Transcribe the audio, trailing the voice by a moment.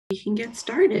We can get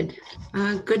started.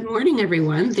 Good morning,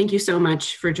 everyone. Thank you so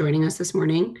much for joining us this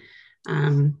morning.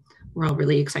 We're all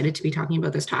really excited to be talking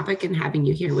about this topic and having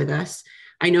you here with us.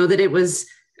 I know that it was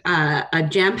a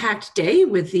jam-packed day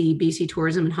with the BC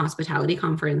Tourism and Hospitality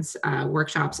Conference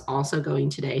workshops also going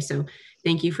today. So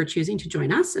thank you for choosing to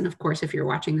join us. And of course, if you're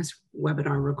watching this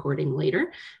webinar recording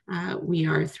later, we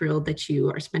are thrilled that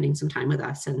you are spending some time with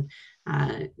us and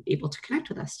able to connect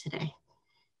with us today.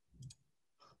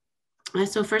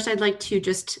 So first, I'd like to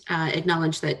just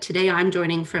acknowledge that today I'm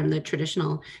joining from the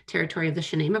traditional territory of the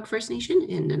Snuneymuxw First Nation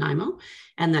in Nanaimo,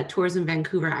 and that Tourism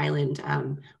Vancouver Island,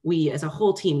 we as a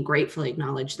whole team gratefully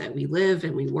acknowledge that we live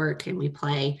and we work and we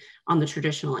play on the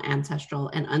traditional, ancestral,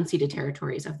 and unceded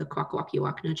territories of the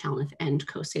Kwakwaka'wakw, Chalmeth, and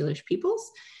Coast Salish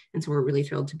peoples. And so we're really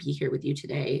thrilled to be here with you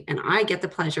today. And I get the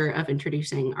pleasure of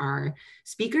introducing our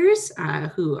speakers,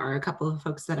 who are a couple of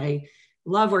folks that I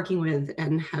love working with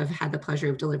and have had the pleasure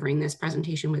of delivering this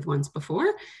presentation with once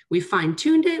before. We've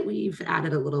fine-tuned it, we've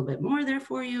added a little bit more there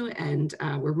for you, and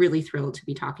we're really thrilled to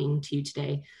be talking to you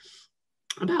today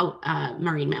about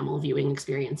marine mammal viewing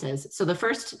experiences. So the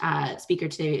first speaker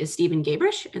today is Stephen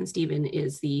Gabrysh, and Stephen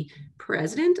is the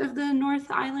president of the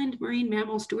North Island Marine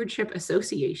Mammal Stewardship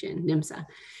Association, NIMMSA.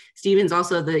 Stephen's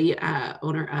also the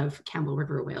owner of Campbell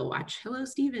River Whale Watch. Hello,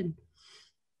 Stephen.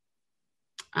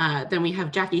 Then we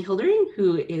have Jackie Hildering,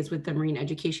 who is with the Marine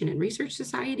Education and Research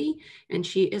Society, and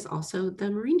she is also the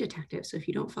marine detective. So if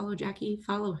you don't follow Jackie,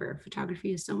 follow her.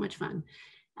 Photography is so much fun.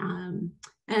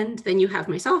 And then you have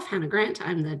myself, Hannah Grant.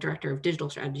 I'm the Director of Digital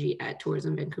Strategy at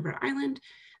Tourism Vancouver Island.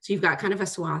 So you've got kind of a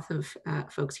swath of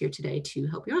folks here today to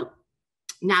help you out.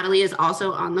 Natalie is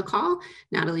also on the call.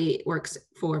 Natalie works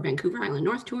for Vancouver Island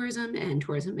North Tourism and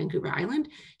Tourism Vancouver Island.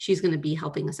 She's going to be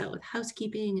helping us out with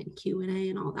housekeeping and Q&A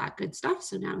and all that good stuff.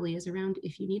 So Natalie is around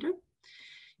if you need her.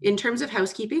 In terms of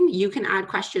housekeeping, you can add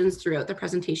questions throughout the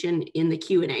presentation in the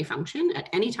Q&A function at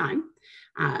any time.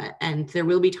 And there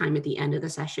will be time at the end of the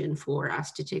session for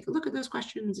us to take a look at those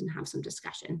questions and have some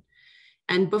discussion.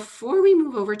 And before we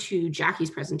move over to Jackie's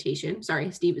presentation,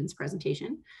 sorry, Stephen's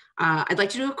presentation, I'd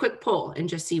like to do a quick poll and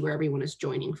just see where everyone is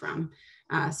joining from.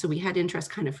 So we had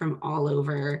interest kind of from all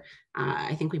over.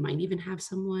 I think we might even have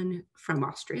someone from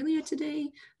Australia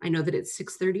today. I know that it's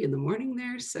 6:30 in the morning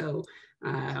there, so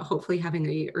hopefully having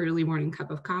an early morning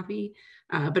cup of coffee.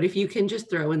 But if you can just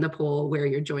throw in the poll where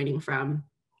you're joining from,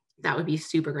 that would be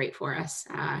super great for us.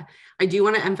 I do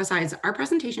want to emphasize our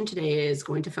presentation today is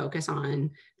going to focus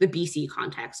on the BC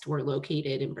context. We're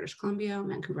located in British Columbia,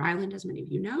 Vancouver Island, as many of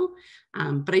you know.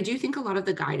 But I do think a lot of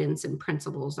the guidance and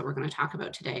principles that we're going to talk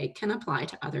about today can apply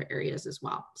to other areas as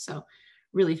well. So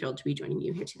really thrilled to be joining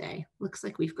you here today. Looks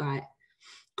like we've got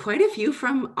quite a few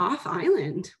from off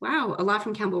island. Wow, a lot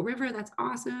from Campbell River. That's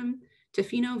awesome.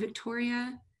 Tofino,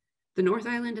 Victoria, the North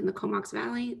Island and the Comox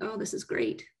Valley. Oh, this is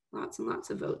great. Lots and lots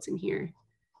of votes in here.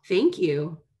 Thank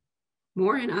you.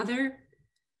 More and other.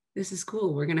 This is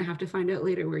cool. We're going to have to find out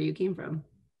later where you came from.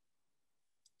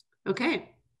 Okay.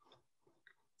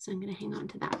 So I'm going to hang on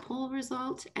to that poll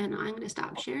result and I'm going to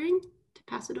stop sharing to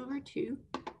pass it over to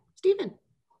Stephen.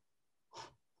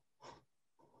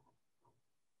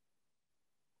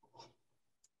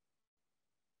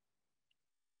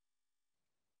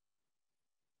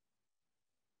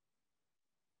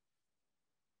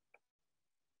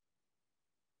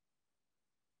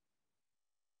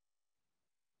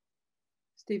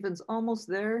 Stephen's almost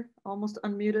there, almost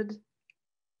unmuted.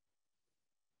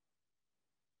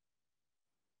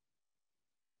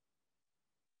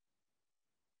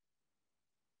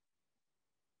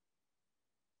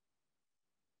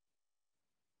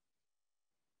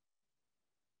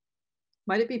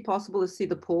 Might it be possible to see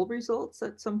the poll results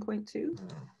at some point too?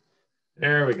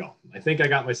 There we go. I think I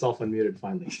got myself unmuted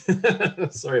finally.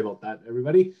 Sorry about that,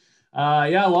 everybody.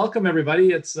 Yeah, welcome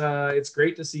everybody. It's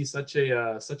great to see such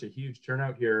a huge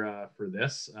turnout here for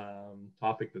this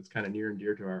topic that's kind of near and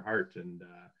dear to our heart. And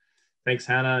thanks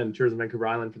Hannah and Tourism Vancouver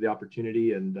Island for the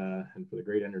opportunity and for the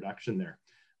great introduction there.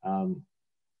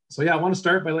 So yeah, I want to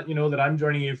start by letting you know that I'm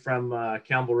joining you from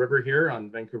Campbell River here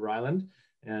on Vancouver Island,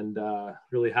 and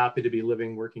really happy to be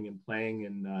living, working, and playing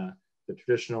in the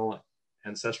traditional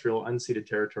ancestral unceded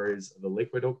territories of the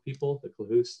Lake White people, the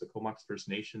Klahoose, the Comox First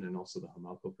Nation, and also the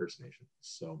Hamalko First Nation.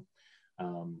 So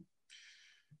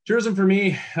tourism for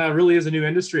me really is a new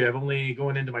industry. I've only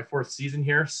going into my 4th season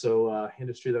here, so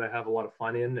industry that I have a lot of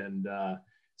fun in, and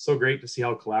so great to see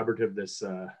how collaborative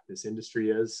this industry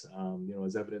is, you know,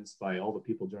 as evidenced by all the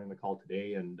people joining the call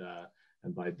today and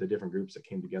by the different groups that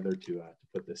came together to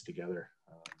put this together.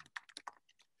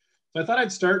 So I thought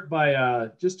I'd start by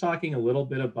just talking a little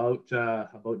bit about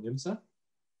NIMMSA.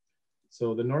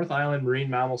 So the North Island Marine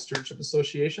Mammal Stewardship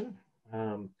Association.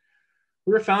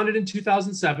 We were founded in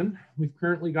 2007. We've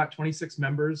currently got 26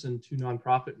 members and 2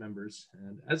 nonprofit members.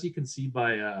 And as you can see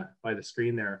by the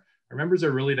screen there, our members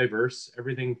are really diverse.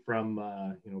 Everything from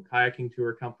kayaking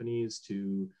tour companies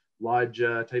to lodge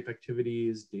type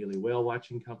activities, daily whale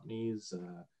watching companies,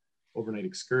 overnight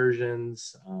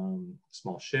excursions,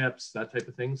 small ships, that type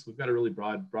of thing. So we've got a really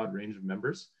broad range of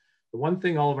members. The one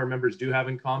thing all of our members do have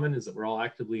in common is that we're all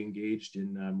actively engaged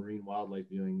in marine wildlife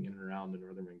viewing in and around the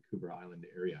northern Vancouver Island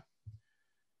area.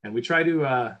 And we try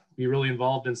to be really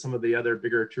involved in some of the other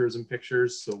bigger tourism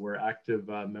pictures. So we're active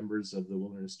members of the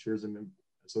Wilderness Tourism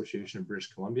Association of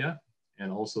British Columbia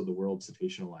and also the World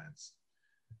Cetacean Alliance.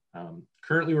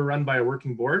 Currently, we're run by a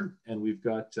working board, and we've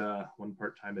got 1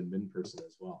 part-time admin person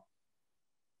as well.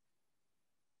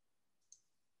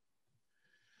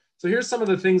 So here's some of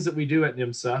the things that we do at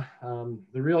NIMMSA.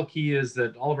 The real key is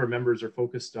that all of our members are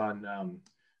focused on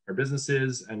our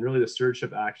businesses and really the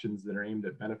stewardship actions that are aimed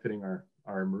at benefiting our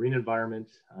marine environment,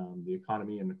 the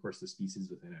economy, and of course the species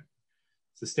within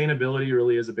it. Sustainability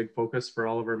really is a big focus for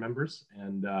all of our members,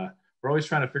 and we're always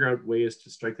trying to figure out ways to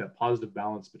strike that positive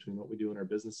balance between what we do in our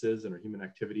businesses and our human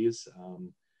activities,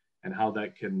 and how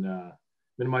that can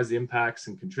minimize the impacts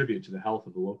and contribute to the health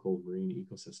of the local marine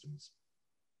ecosystems.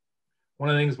 One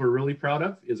of the things we're really proud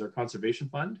of is our conservation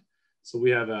fund. So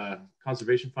we have a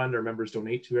conservation fund our members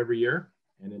donate to every year.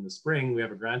 And in the spring, we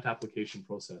have a grant application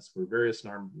process where various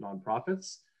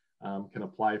nonprofits can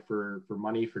apply for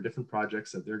money for different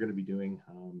projects that they're going to be doing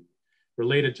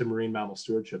related to marine mammal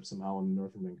stewardship somehow in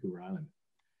northern Vancouver Island.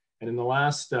 And in the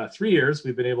last 3 years,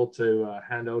 we've been able to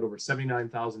hand out over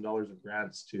 $79,000 of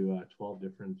grants to 12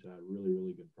 different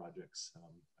really good projects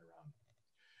around.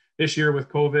 This year with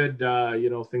COVID,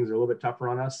 things are a little bit tougher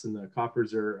on us, and the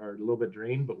coffers are a little bit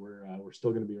drained, but we're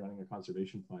still going to be running a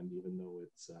conservation fund, even though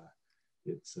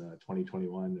it's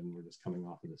 2021 and we're just coming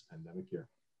off of this pandemic year.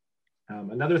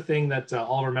 Another thing that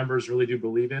all of our members really do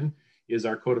believe in is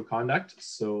our code of conduct.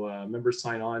 So members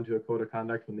sign on to a code of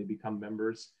conduct when they become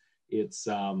members. It's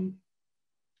going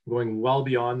well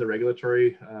beyond the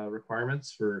regulatory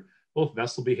requirements for both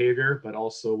vessel behavior, but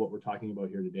also what we're talking about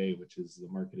here today, which is the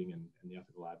marketing and the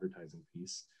ethical advertising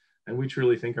piece. And we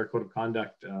truly think our code of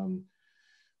conduct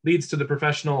leads to the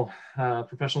professionals out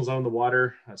on the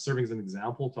water, serving as an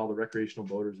example to all the recreational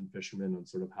boaters and fishermen on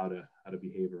sort of how to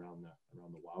behave around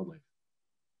the wildlife.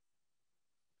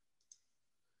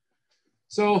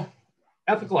 So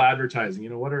ethical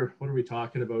advertising, what are we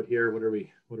talking about here? What are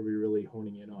we really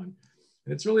honing in on?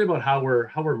 And it's really about how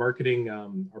we're marketing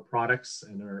our products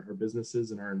and our businesses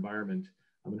and our environment,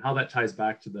 and how that ties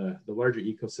back to the larger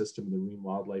ecosystem, the marine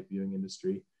wildlife viewing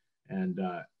industry, and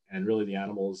really the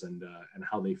animals and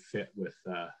how they fit with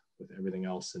everything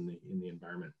else in the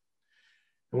environment.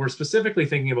 And we're specifically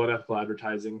thinking about ethical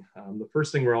advertising. The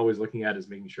first thing we're always looking at is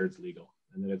making sure it's legal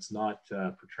and that it's not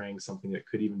portraying something that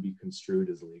could even be construed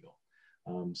as illegal.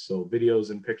 So videos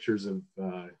and pictures of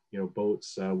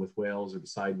boats with whales or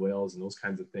beside whales and those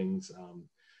kinds of things,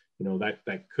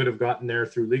 that could have gotten there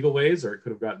through legal ways, or it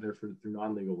could have gotten there through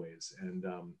non-legal ways. And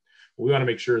what we want to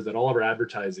make sure is that all of our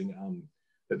advertising,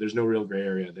 that there's no real gray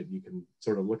area, that you can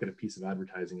sort of look at a piece of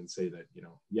advertising and say that,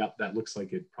 yep, that looks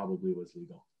like it probably was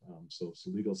legal. So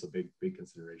legal is a big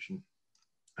consideration.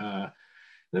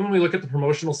 Then when we look at the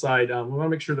promotional side, we want to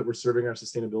make sure that we're serving our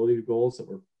sustainability goals, that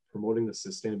we're promoting the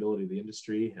sustainability of the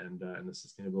industry and the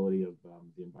sustainability of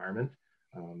the environment,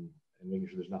 and making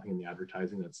sure there's nothing in the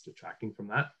advertising that's detracting from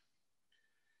that.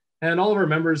 And all of our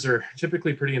members are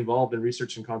typically pretty involved in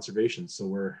research and conservation. So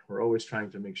we're always trying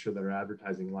to make sure that our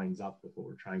advertising lines up with what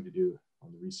we're trying to do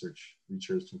on the research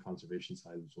and conservation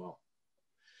side as well.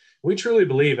 We truly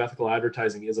believe ethical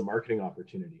advertising is a marketing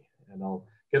opportunity, and I'll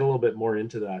get a little bit more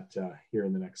into that here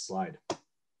in the next slide.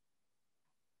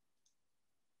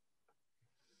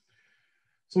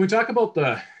 So when we talk about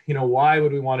why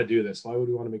would we want to do this? Why would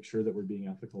we want to make sure that we're being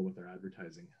ethical with our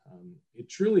advertising? It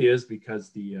truly is because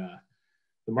the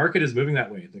market is moving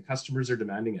that way. The customers are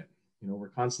demanding it. We're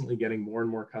constantly getting more and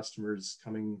more customers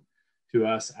coming to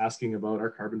us asking about our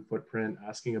carbon footprint,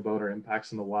 asking about our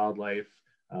impacts on the wildlife,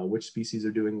 which species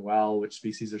are doing well, which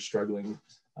species are struggling,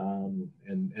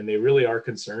 and they really are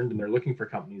concerned, and they're looking for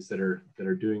companies that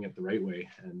are doing it the right way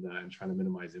and trying to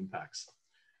minimize impacts.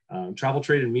 Travel,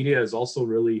 trade, and media is also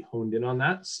really honed in on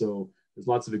that. So there's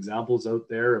lots of examples out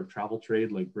there of travel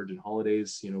trade, like Virgin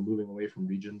Holidays, moving away from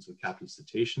regions with captive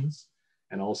cetaceans,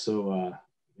 and also,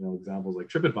 examples like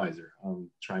TripAdvisor,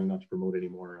 trying not to promote any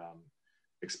more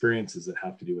experiences that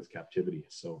have to do with captivity.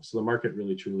 So the market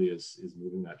really truly is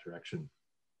moving that direction.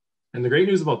 And the great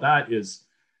news about that is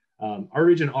our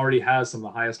region already has some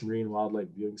of the highest marine wildlife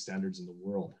viewing standards in the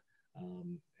world.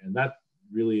 And that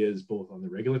really is both on the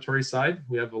regulatory side.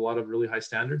 We have a lot of really high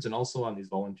standards, and also on these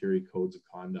voluntary codes of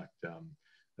conduct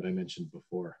that I mentioned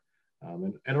before.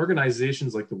 And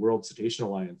organizations like the World Cetacean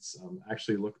Alliance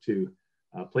actually look to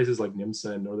places like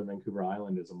NIMMSA and Northern Vancouver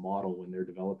Island as a model when they're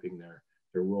developing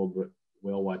their world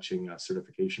whale watching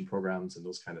certification programs and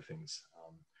those kind of things.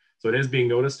 So it is being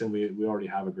noticed, and we already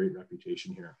have a great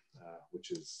reputation here,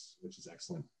 which is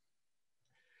excellent.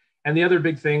 And the other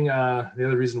big thing, the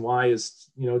other reason why is,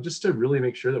 just to really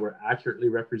make sure that we're accurately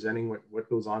representing what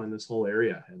goes on in this whole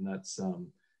area. And that's,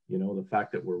 the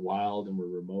fact that we're wild and we're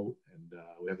remote, and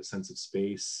we have a sense of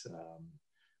space.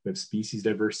 We have species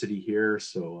diversity here.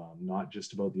 So not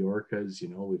just about the orcas,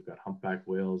 we've got humpback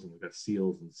whales, and we've got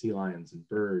seals and sea lions and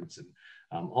birds, and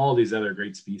all these other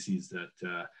great species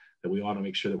that we want to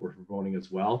make sure that we're promoting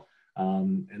as well.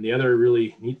 And the other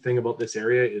really neat thing about this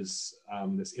area is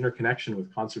this interconnection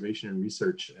with conservation and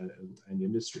research and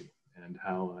industry, and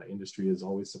how industry is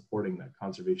always supporting that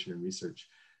conservation and research.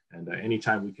 And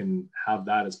anytime we can have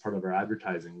that as part of our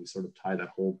advertising, we sort of tie that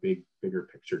whole bigger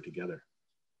picture together.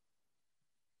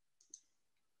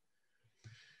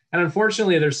 And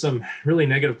unfortunately, there's some really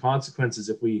negative consequences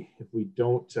if we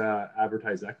don't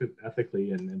advertise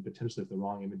ethically, and potentially if the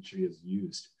wrong imagery is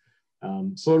used.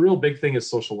 So a real big thing is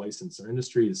social license. Our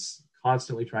industry is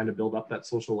constantly trying to build up that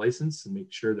social license and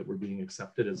make sure that we're being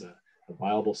accepted as a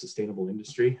viable, sustainable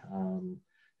industry, and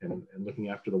looking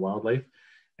after the wildlife.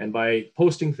 And by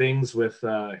posting things with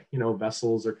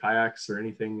vessels or kayaks or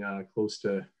anything close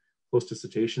to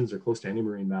cetaceans or close to any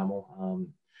marine mammal,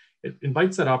 it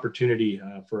invites that opportunity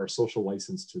for our social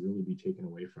license to really be taken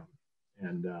away from.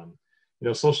 And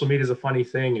social media is a funny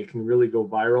thing. It can really go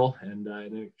viral, and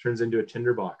it turns into a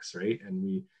tinderbox, right? And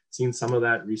we've seen some of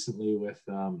that recently with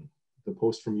the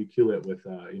post from Ucluelet with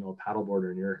a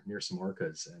paddleboarder near some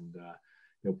orcas,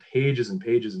 and pages and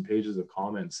pages and pages of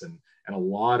comments, and a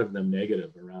lot of them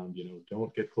negative around,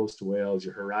 don't get close to whales,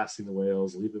 you're harassing the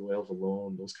whales, leave the whales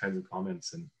alone, those kinds of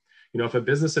comments. And if a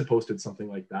business had posted something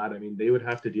like that, I mean, they would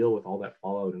have to deal with all that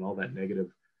fallout and all that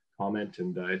negative comment,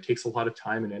 and it takes a lot of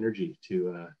time and energy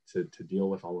to deal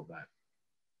with all of that.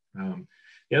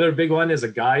 The other big one is a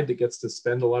guide that gets to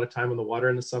spend a lot of time on the water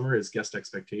in the summer is guest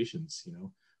expectations.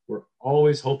 We're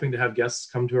always hoping to have guests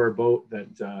come to our boat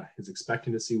that is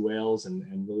expecting to see whales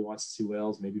and really wants to see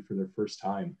whales maybe for their first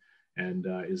time, and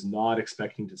is not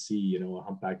expecting to see a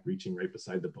humpback breaching right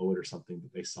beside the boat or something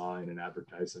that they saw in an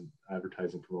advertising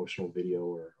promotional video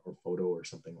or photo or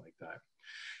something like that.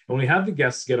 And when we have the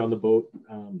guests get on the boat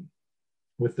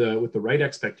with the right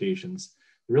expectations,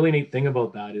 the really neat thing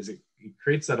about that is it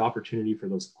creates that opportunity for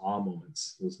those awe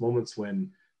moments, those moments when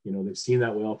they've seen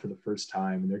that whale for the first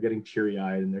time and they're getting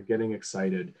teary-eyed and they're getting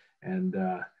excited, and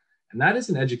that is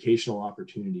an educational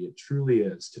opportunity. It truly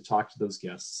is, to talk to those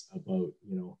guests about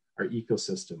our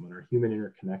ecosystem and our human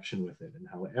interconnection with it, and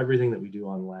how everything that we do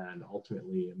on land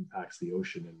ultimately impacts the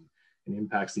ocean and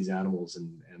impacts these animals,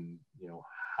 and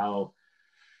how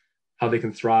they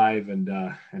can thrive, and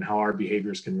how our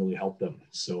behaviors can really help them.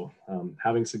 So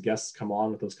having some guests come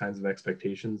on with those kinds of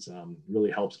expectations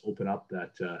really helps open up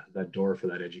that door for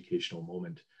that educational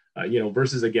moment.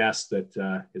 Versus a guest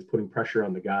that is putting pressure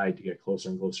on the guide to get closer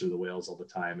and closer to the whales all the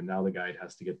time. And now the guide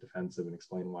has to get defensive and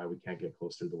explain why we can't get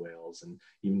closer to the whales. And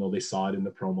even though they saw it in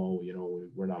the promo,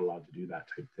 we're not allowed to do that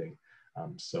type thing.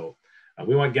 So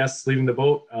we want guests leaving the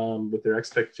boat with their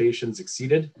expectations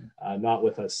exceeded, not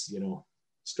with us,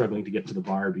 struggling to get to the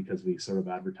bar because we sort of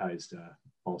advertised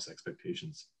false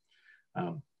expectations.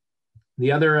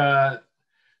 The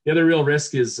other real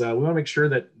risk is we want to make sure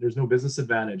that there's no business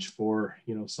advantage for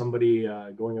somebody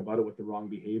going about it with the wrong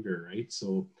behavior, right?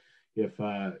 So if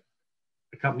a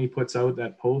company puts out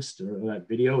that post or that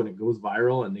video and it goes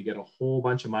viral and they get a whole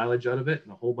bunch of mileage out of it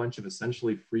and a whole bunch of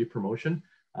essentially free promotion,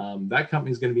 that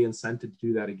company is going to be incented to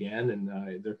do that again,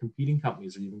 and their competing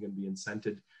companies are even going to be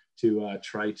incented to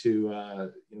try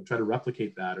to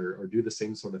replicate that or do the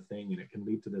same sort of thing, and it can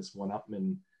lead to this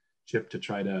one-upmanship to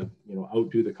try to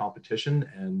outdo the competition,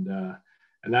 and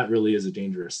that really is a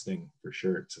dangerous thing for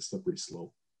sure. It's a slippery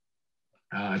slope.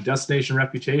 Destination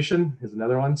reputation is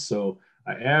another one. So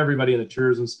everybody in the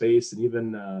tourism space and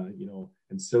even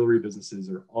ancillary businesses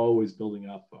are always building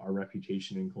up our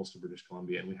reputation in coastal British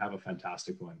Columbia, and we have a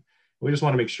fantastic one. We just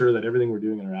want to make sure that everything we're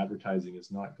doing in our advertising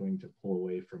is not going to pull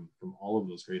away from all of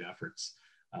those great efforts.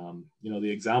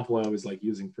 The example I always like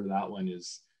using for that one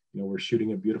is, we're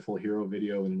shooting a beautiful hero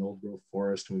video in an old growth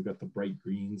forest, and we've got the bright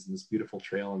greens and this beautiful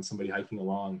trail and somebody hiking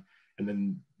along, and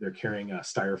then they're carrying a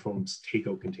styrofoam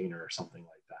takeout container or something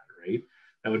like that, right?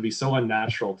 that would be so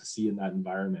unnatural to see in that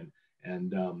environment.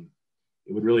 And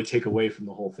it would really take away from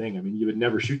the whole thing. I mean, you would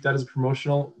never shoot that as a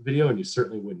promotional video, and you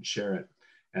certainly wouldn't share it.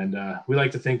 And we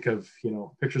like to think of,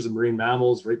 pictures of marine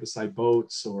mammals right beside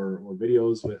boats, or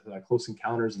videos with close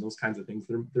encounters and those kinds of things.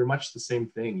 They're much the same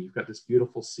thing. You've got this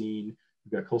beautiful scene.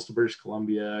 You've got coastal British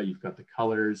Columbia. You've got the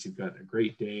colors. You've got a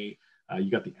great day.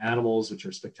 You've got the animals, which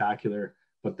are spectacular.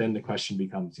 But then the question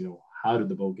becomes, how did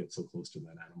the boat get so close to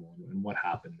that animal, and what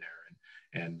happened there?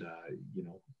 And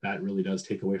that really does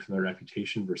take away from their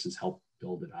reputation versus help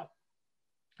build it up.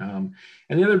 And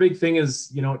the other big thing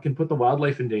is, it can put the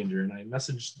wildlife in danger. And I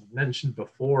mentioned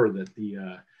before that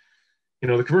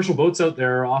the commercial boats out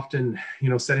there are often,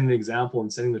 setting the example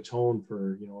and setting the tone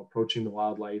for, approaching the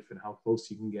wildlife and how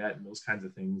close you can get and those kinds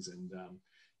of things. And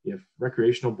if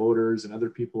recreational boaters and other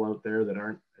people out there that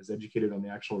aren't as educated on the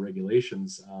actual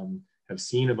regulations have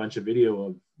seen a bunch of video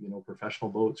of,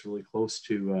 professional boats really close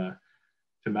to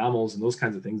mammals and those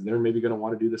kinds of things, they're maybe going to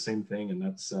want to do the same thing. And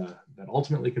that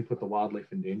ultimately can put the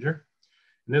wildlife in danger.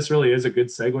 And this really is a good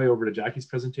segue over to Jackie's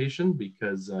presentation,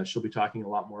 because she'll be talking a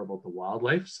lot more about the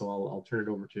wildlife. So I'll turn it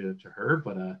over to her,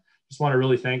 but just want to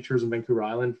really thank Tourism Vancouver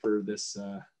Island for this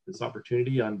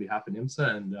opportunity on behalf of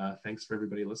NIMMSA, and thanks for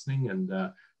everybody listening, and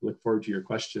look forward to your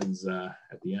questions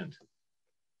at the end.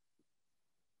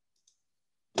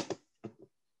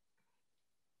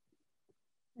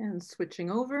 And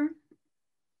switching over.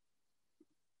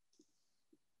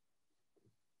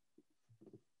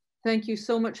 Thank you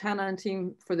so much, Hannah and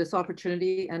team, for this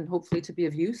opportunity, and hopefully to be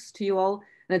of use to you all.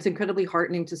 And it's incredibly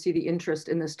heartening to see the interest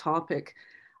in this topic.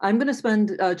 I'm going to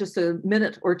spend just a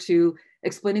minute or two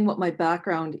explaining what my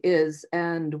background is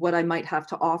and what I might have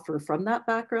to offer from that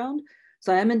background.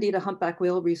 So I am indeed a humpback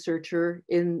whale researcher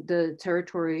in the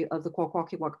territory of the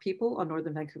Kwakwaka'wakw people on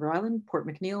Northern Vancouver Island, Port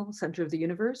McNeill, center of the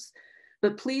universe.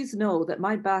 But please know that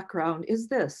my background is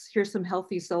this. Here's some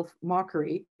healthy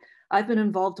self-mockery. I've been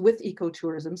involved with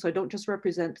ecotourism, so I don't just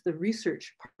represent the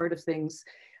research part of things.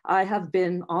 I have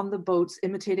been on the boats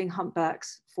imitating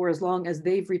humpbacks for as long as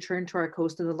they've returned to our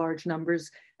coast in the large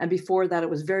numbers. And before that, it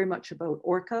was very much about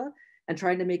orca and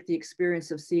trying to make the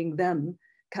experience of seeing them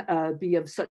be of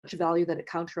such value that it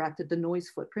counteracted the noise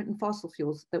footprint and fossil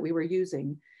fuels that we were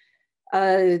using.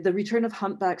 The return of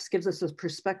humpbacks gives us a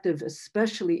perspective,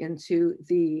 especially into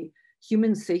the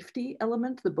human safety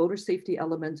element, the boater safety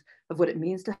element of what it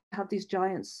means to have these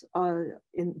giants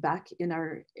back in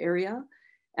our area.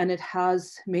 And it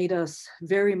has made us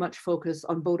very much focus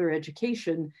on boater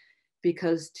education,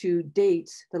 because to date,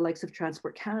 the likes of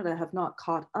Transport Canada have not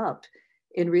caught up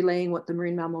in relaying what the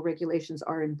marine mammal regulations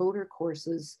are in boater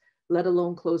courses, let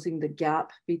alone closing the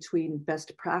gap between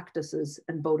best practices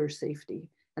and boater safety.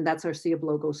 And that's our Sea a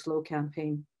Blow Go Slow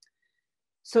campaign.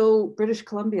 So British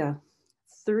Columbia,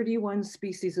 31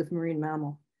 species of marine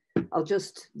mammal. I'll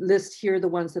just list here the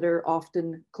ones that are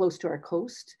often close to our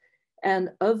coast.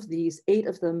 And of these, 8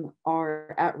 of them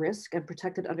are at risk and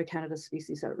protected under Canada's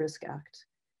Species at Risk Act.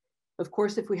 Of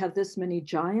course, if we have this many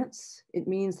giants, it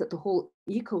means that the whole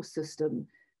ecosystem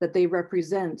that they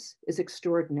represent is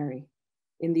extraordinary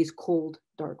in these cold,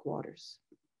 dark waters.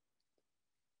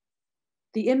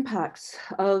 The impacts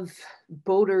of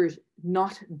boaters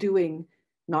not knowing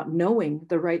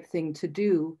the right thing to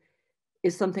do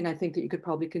is something I think that you could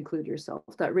probably conclude yourself.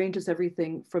 That ranges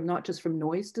everything from not just from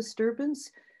noise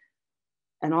disturbance,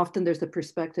 and often there's the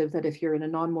perspective that if you're in a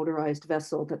non-motorized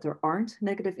vessel that there aren't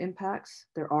negative impacts.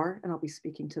 There are, and I'll be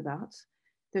speaking to that.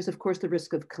 There's of course the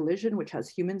risk of collision, which has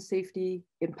human safety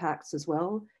impacts as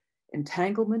well.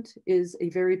 Entanglement is a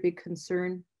very big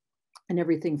concern, and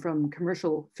everything from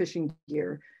commercial fishing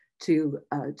gear to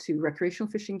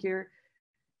recreational fishing gear,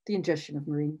 the ingestion of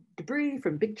marine debris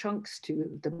from big chunks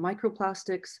to the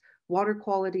microplastics, water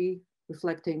quality,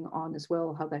 reflecting on as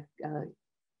well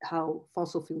how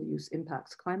fossil fuel use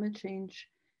impacts climate change.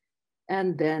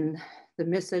 And then the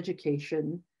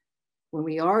miseducation, when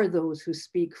we are those who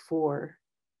speak for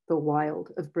the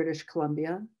wild of British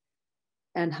Columbia,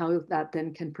 and how that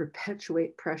then can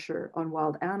perpetuate pressure on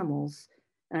wild animals.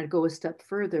 And I'd go a step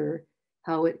further,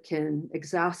 how it can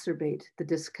exacerbate the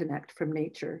disconnect from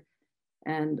nature.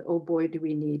 And oh boy, do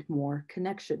we need more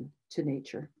connection to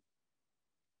nature.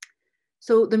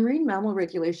 So the marine mammal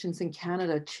regulations in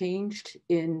Canada changed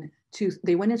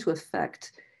they went into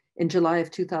effect in July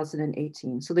of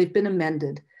 2018. So they've been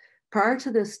amended. Prior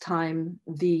to this time,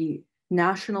 the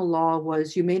national law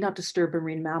was you may not disturb a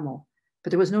marine mammal, but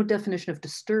there was no definition of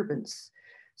disturbance.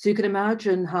 So you can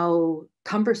imagine how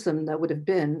cumbersome that would have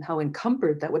been, how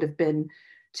encumbered that would have been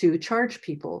to charge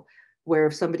people, where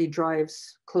if somebody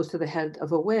drives close to the head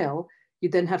of a whale, You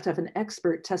then have to have an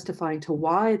expert testifying to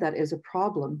why that is a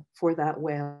problem for that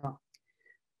whale.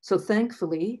 So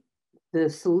thankfully, the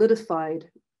solidified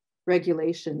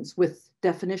regulations with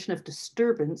definition of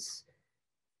disturbance,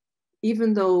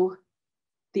 even though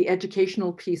the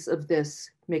educational piece of this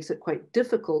makes it quite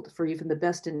difficult for even the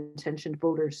best intentioned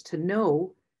boaters to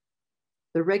know,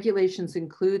 the regulations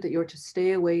include that you're to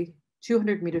stay away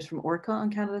 200 meters from orca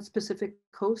on Canada's Pacific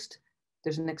coast.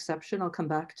 There's an exception I'll come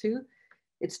back to.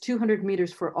 It's 200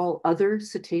 meters for all other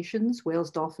cetaceans,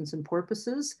 whales, dolphins, and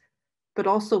porpoises, but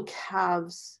also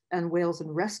calves and whales in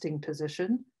resting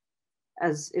position,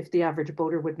 as if the average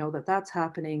boater would know that that's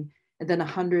happening, and then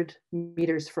 100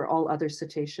 meters for all other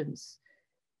cetaceans.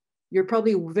 You're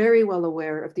probably very well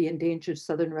aware of the endangered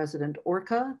southern resident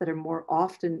orca that are more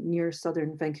often near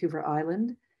southern Vancouver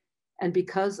Island. And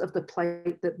because of the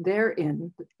plight that they're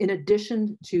in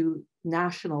addition to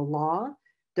national law,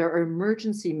 there are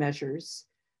emergency measures.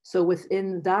 So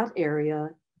within that area,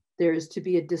 there's to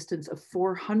be a distance of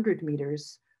 400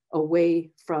 meters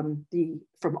away from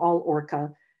all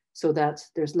orca, so that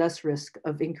there's less risk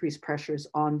of increased pressures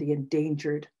on the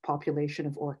endangered population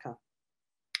of orca.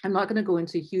 I'm not going to go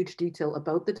into huge detail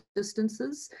about the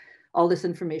distances. All this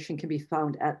information can be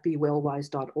found at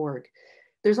bewhalewise.org.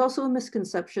 There's also a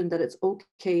misconception that it's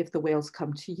okay if the whales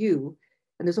come to you.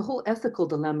 And there's a whole ethical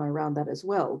dilemma around that as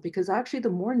well, because actually the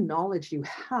more knowledge you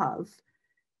have,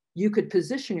 you could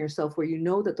position yourself where you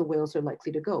know that the whales are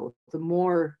likely to go. The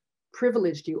more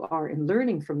privileged you are in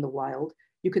learning from the wild,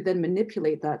 you could then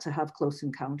manipulate that to have close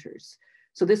encounters.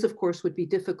 So this, of course, would be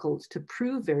difficult to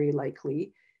prove very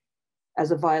likely as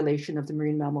a violation of the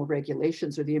marine mammal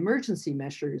regulations or the emergency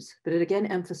measures, but it again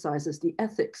emphasizes the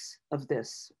ethics of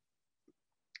this.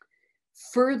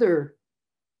 Further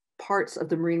parts of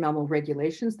the marine mammal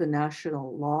regulations, the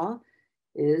national law,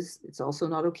 is it's also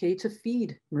not okay to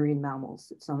feed marine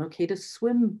mammals. It's not okay to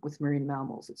swim with marine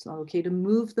mammals. It's not okay to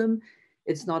move them.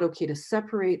 It's not okay to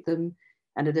separate them.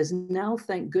 And it is now,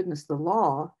 thank goodness, the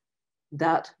law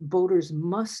that boaters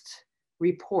must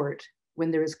report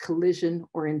when there is collision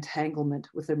or entanglement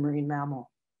with a marine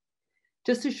mammal.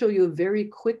 Just to show you a very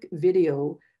quick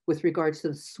video with regards to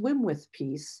the swim with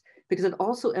piece, because it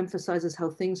also emphasizes how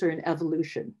things are in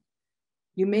evolution.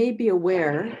 You may be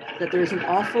aware that there's an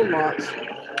awful lot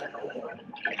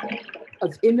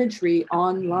of imagery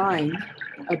online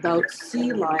about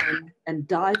sea lion and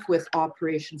dive with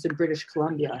operations in British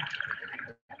Columbia.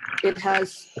 It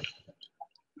has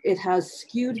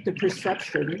skewed the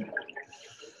perception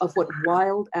of what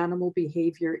wild animal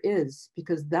behavior is,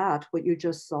 because that, what you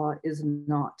just saw, is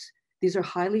not. These are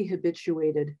highly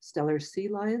habituated stellar sea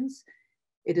lions.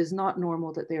 It is not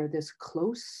normal that they are this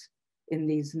close in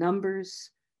these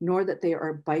numbers, nor that they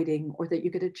are biting, or that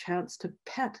you get a chance to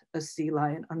pet a sea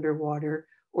lion underwater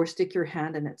or stick your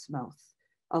hand in its mouth.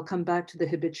 I'll come back to the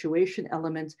habituation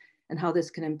element and how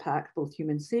this can impact both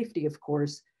human safety, of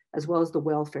course, as well as the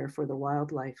welfare for the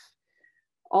wildlife.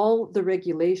 All the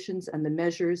regulations and the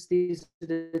measures, these are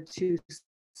the two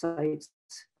sites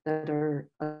that are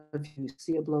of use,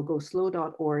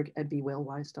 seablogoslow.org and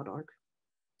bewhalewise.org.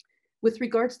 With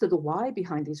regards to the why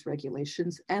behind these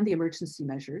regulations and the emergency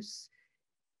measures,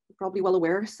 you're probably well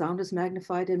aware, sound is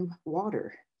magnified in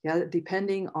water. Yeah,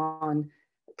 depending on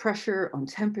pressure, on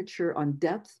temperature, on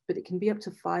depth, but it can be up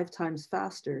to 5 times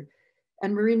faster.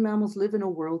 And marine mammals live in a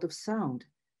world of sound.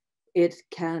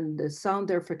 The sound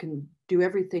therefore can do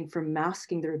everything from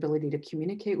masking their ability to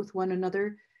communicate with one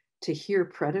another, to hear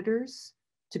predators,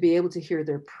 to be able to hear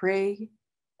their prey,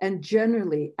 and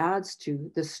generally adds to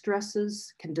the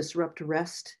stresses, can disrupt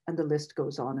rest, and the list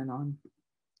goes on and on.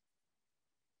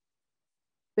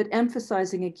 But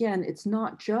emphasizing again, it's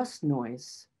not just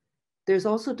noise. There's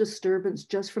also disturbance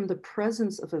just from the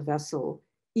presence of a vessel,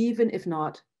 even if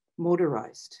not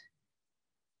motorized.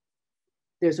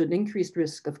 There's an increased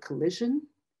risk of collision.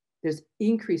 There's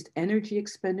increased energy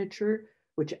expenditure,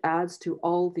 which adds to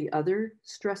all the other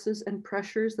stresses and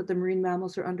pressures that the marine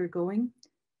mammals are undergoing.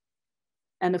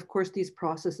 And of course, these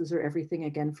processes are everything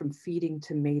again from feeding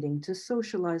to mating, to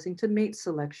socializing, to mate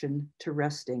selection, to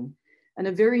resting. And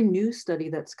a very new study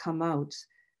that's come out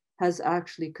has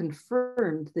actually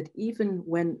confirmed that even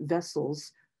when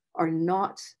vessels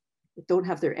don't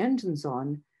have their engines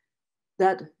on,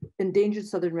 that endangered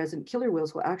southern resident killer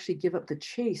whales will actually give up the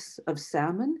chase of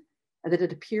salmon, and that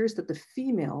it appears that the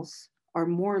females are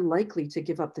more likely to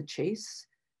give up the chase,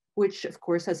 which of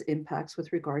course has impacts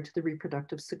with regard to the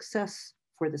reproductive success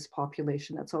for this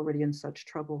population that's already in such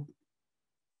trouble.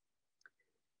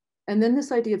 And then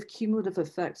this idea of cumulative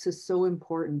effects is so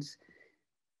important.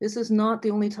 This is not the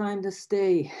only time this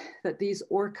day that these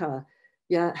orca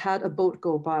had a boat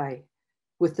go by.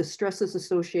 with the stresses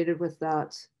associated with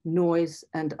that, noise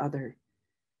and other.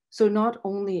 So not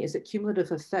only is it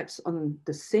cumulative effects on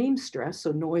the same stress,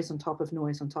 so noise on top of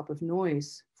noise on top of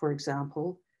noise, for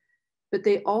example, but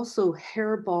they also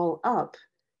hairball up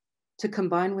to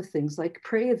combine with things like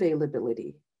prey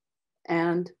availability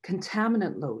and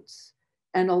contaminant loads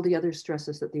and all the other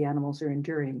stresses that the animals are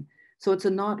enduring. So it's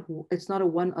not a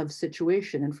one-of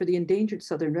situation. And for the endangered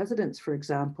southern residents, for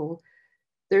example,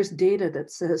 there's data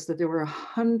that says that there were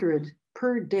 100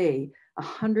 per day,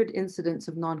 100 incidents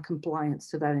of non-compliance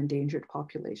to that endangered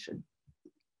population.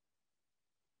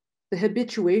 The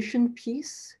habituation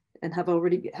piece, and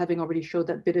having already showed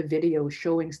that bit of video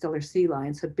showing stellar sea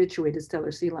lions, habituated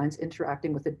stellar sea lions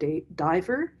interacting with a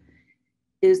diver,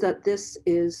 is that this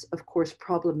is, of course,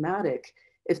 problematic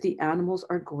if the animals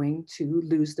are going to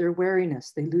lose their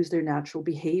wariness, they lose their natural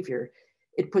behavior.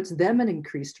 It puts them at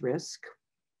increased risk,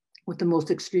 with the most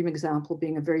extreme example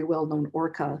being a very well-known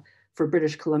orca for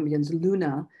British Columbians,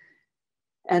 Luna,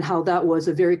 and how that was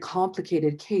a very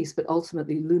complicated case, but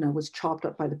ultimately Luna was chopped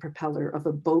up by the propeller of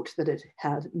a boat that it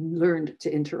had learned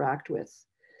to interact with.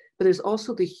 But there's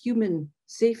also the human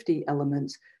safety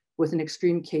element, with an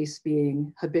extreme case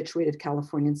being habituated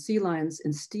Californian sea lions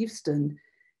in Steveston,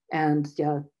 and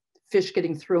fish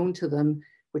getting thrown to them,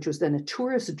 which was then a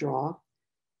tourist draw,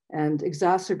 and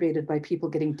exacerbated by people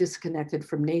getting disconnected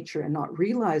from nature and not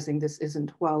realizing this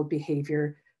isn't wild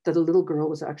behavior, that a little girl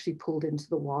was actually pulled into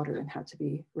the water and had to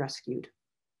be rescued.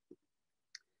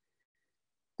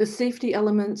 The safety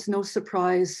elements, no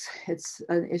surprise, it's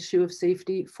an issue of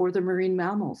safety for the marine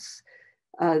mammals.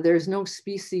 There's no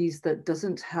species that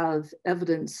doesn't have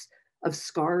evidence of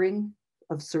scarring,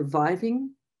 of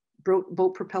surviving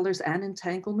boat propellers and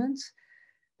entanglements.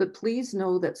 But please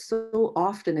know that so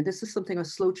often, and this is something I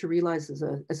was slow to realize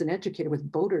as an educator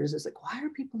with boaters, is like, why are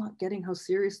people not getting how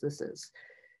serious this is?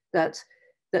 That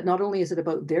not only is it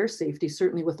about their safety,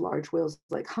 certainly with large whales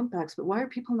like humpbacks, but why are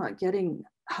people not getting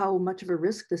how much of a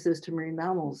risk this is to marine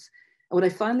mammals? And what I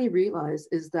finally realized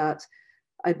is that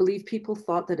I believe people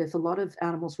thought that if a lot of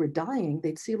animals were dying,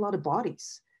 they'd see a lot of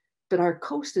bodies. But our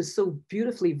coast is so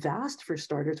beautifully vast, for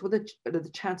starters. What are the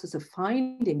chances of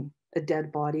finding a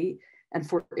dead body and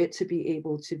for it to be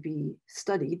able to be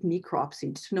studied,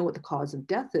 necropsied, to know what the cause of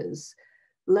death is,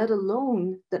 let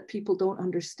alone that people don't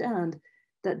understand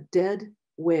that dead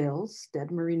whales,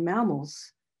 dead marine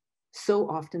mammals, so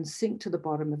often sink to the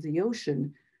bottom of the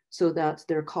ocean so that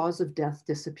their cause of death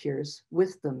disappears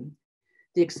with them.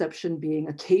 The exception being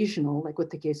occasional, like with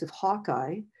the case of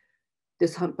Hawkeye.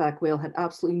 This humpback whale had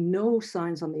absolutely no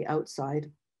signs on the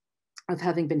outside of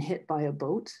having been hit by a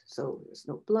boat. So there's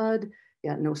no blood,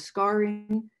 no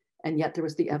scarring, and yet there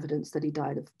was the evidence that he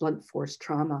died of blunt force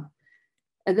trauma.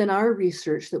 And then our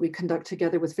research that we conduct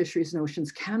together with Fisheries and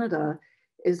Oceans Canada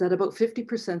is that about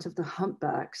 50% of the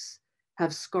humpbacks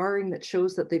have scarring that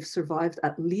shows that they've survived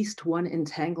at least one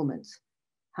entanglement.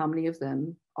 How many of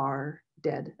them are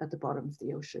dead at the bottom of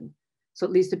the ocean? So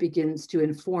at least it begins to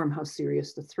inform how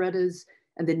serious the threat is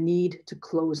and the need to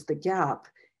close the gap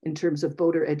in terms of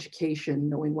boater education,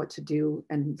 knowing what to do,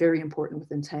 and very important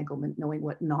with entanglement, knowing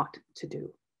what not to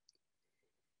do.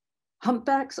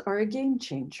 Humpbacks are a game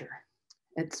changer.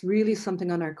 It's really something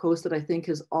on our coast that I think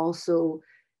has also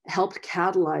helped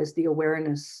catalyze the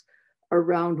awareness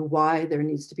around why there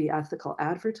needs to be ethical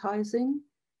advertising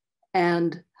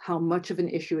and how much of an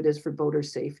issue it is for boater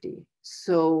safety.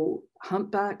 So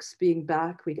humpbacks being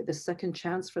back, we get the second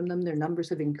chance from them. Their numbers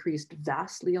have increased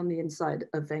vastly on the inside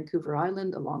of Vancouver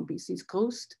Island along BC's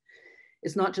coast.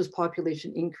 It's not just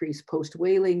population increase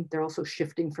post-whaling, they're also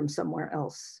shifting from somewhere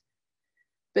else.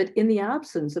 But in the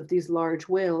absence of these large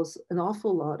whales, an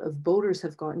awful lot of boaters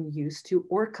have gotten used to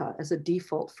orca as a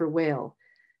default for whale.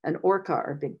 And orca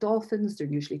are big dolphins, they're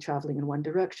usually traveling in one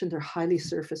direction, they're highly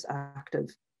surface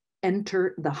active.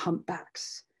 Enter the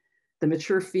humpbacks. The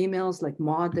mature females like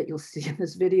Maud that you'll see in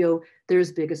this video, they're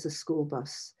as big as a school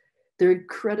bus. They're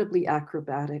incredibly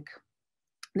acrobatic.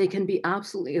 They can be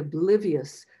absolutely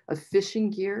oblivious of fishing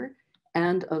gear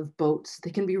and of boats. They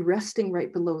can be resting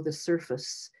right below the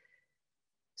surface.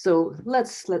 So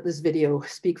let's let this video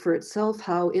speak for itself,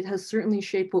 how it has certainly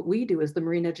shaped what we do as the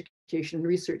Marine Education and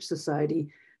Research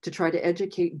Society to try to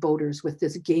educate boaters with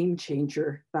this game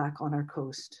changer back on our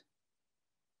coast.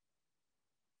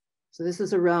 So this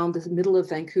is around the middle of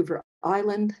Vancouver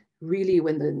Island, really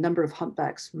when the number of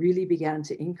humpbacks really began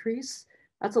to increase.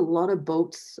 That's a lot of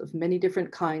boats of many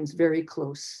different kinds, very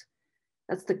close.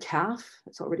 That's the calf,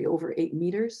 it's already over 8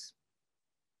 meters.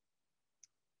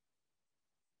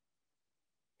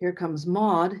 Here comes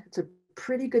Maud. It's a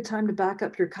pretty good time to back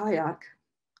up your kayak.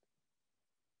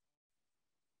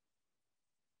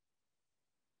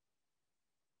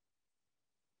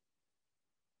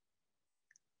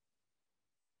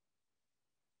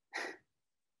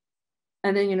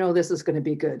 And then you know this is going to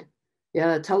be good.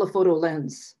 Yeah, telephoto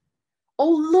lens. Oh,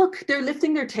 look, they're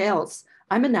lifting their tails.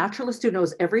 I'm a naturalist who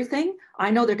knows everything. I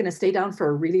know they're going to stay down for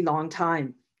a really long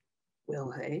time.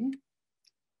 Will they?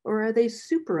 Or are they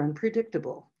super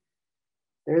unpredictable?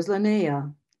 There's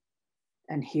Linnea,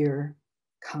 and here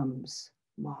comes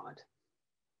Maud.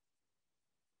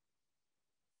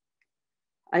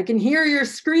 I can hear you're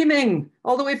screaming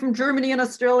all the way from Germany and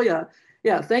Australia.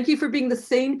 Yeah, thank you for being the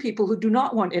sane people who do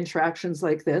not want interactions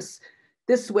like this.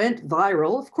 This went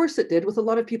viral. Of course it did, with a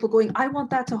lot of people going, I want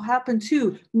that to happen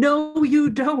too. No, you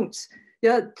don't.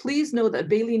 Yeah, please know that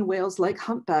baleen whales like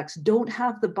humpbacks don't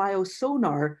have the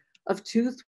biosonar of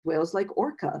toothed whales like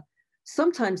orca.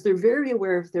 Sometimes they're very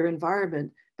aware of their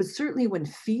environment, but certainly when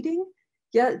feeding,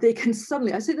 yeah, they can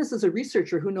suddenly, I say this as a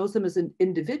researcher who knows them as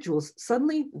individuals,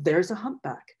 suddenly there's a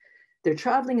humpback. They're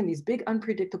traveling in these big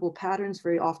unpredictable patterns,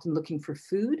 very often looking for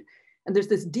food. And there's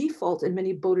this default in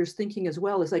many boaters thinking as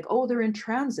well, is like, oh, they're in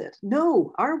transit.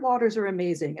 No, our waters are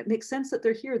amazing. It makes sense that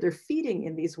they're here. They're feeding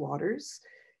in these waters.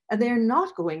 And they're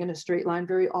not going in a straight line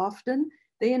very often.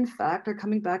 They, in fact, are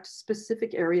coming back to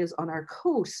specific areas on our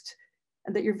coast,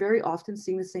 and that you're very often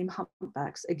seeing the same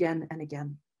humpbacks again and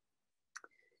again.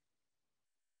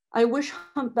 I wish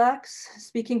humpbacks,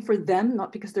 speaking for them,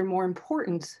 not because they're more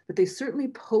important, but they certainly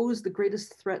pose the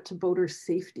greatest threat to boater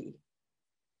safety.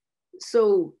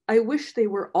 So I wish they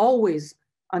were always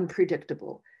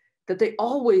unpredictable, that they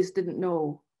always didn't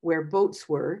know where boats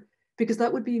were, because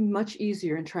that would be much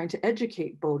easier in trying to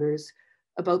educate boaters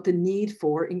about the need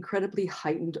for incredibly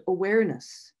heightened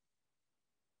awareness.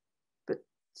 But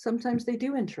sometimes they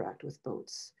do interact with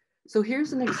boats. So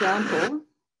here's an example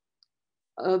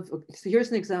of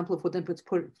what then puts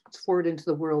forward into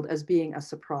the world as being a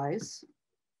surprise.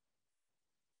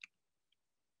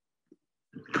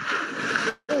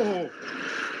 Oh.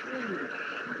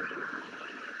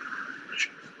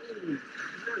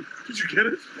 Did you get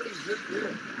it?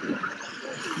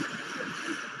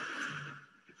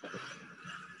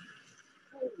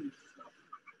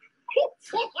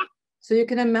 So you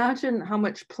can imagine how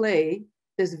much play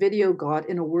this video got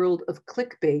in a world of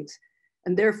clickbait,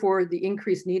 and therefore the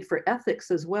increased need for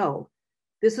ethics as well.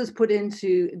 This is put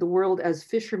into the world as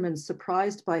fishermen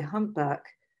surprised by humpback.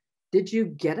 Did you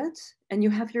get it? And you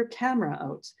have your camera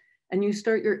out and you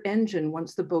start your engine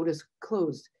once the boat is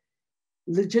closed.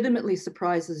 Legitimately,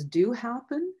 surprises do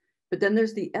happen, but then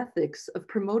there's the ethics of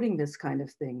promoting this kind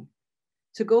of thing.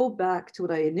 To go back to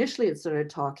what I initially had started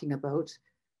talking about,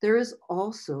 there is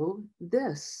also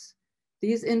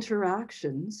these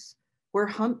interactions where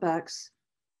humpbacks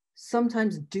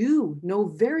sometimes do know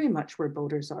very much where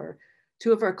boaters are.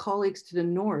 Two of our colleagues to the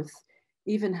north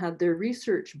even had their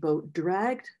research boat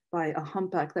dragged by a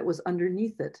humpback that was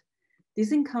underneath it.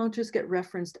 These encounters get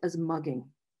referenced as mugging.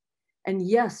 And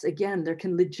yes, again, there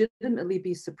can legitimately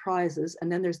be surprises.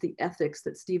 And then there's the ethics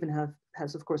that Stephen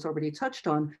has of course already touched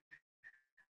on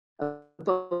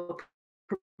about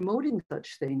promoting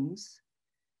such things.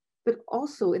 But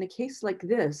also in a case like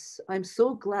this, I'm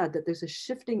so glad that there's a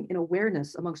shifting in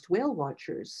awareness amongst whale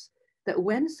watchers that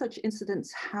when such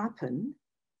incidents happen,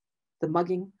 the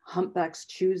mugging, humpbacks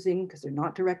choosing, because they're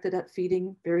not directed at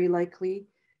feeding, very likely,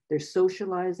 they're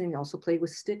socializing, they also play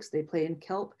with sticks, they play in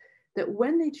kelp, that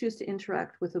when they choose to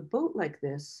interact with a boat like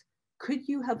this, could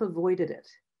you have avoided it?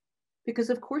 Because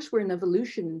of course we're in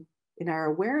evolution in our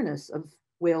awareness of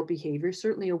whale behavior,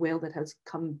 certainly a whale that has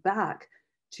come back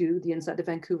to the inside of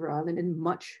Vancouver Island in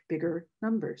much bigger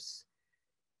numbers.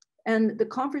 And the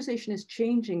conversation is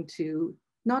changing to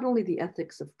not only the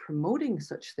ethics of promoting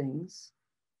such things,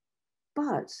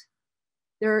 but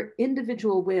there are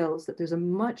individual whales that there's a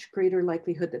much greater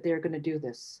likelihood that they're going to do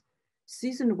this.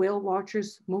 Seasoned whale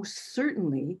watchers most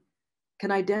certainly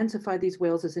can identify these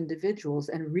whales as individuals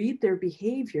and read their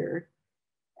behavior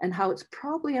and how it's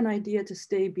probably an idea to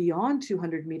stay beyond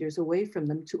 200 meters away from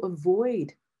them to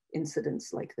avoid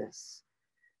incidents like this.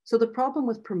 So the problem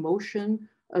with promotion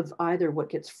of either what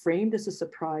gets framed as a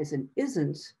surprise and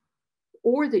isn't,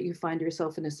 or that you find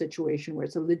yourself in a situation where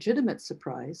it's a legitimate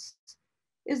surprise,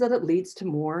 is that it leads to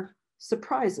more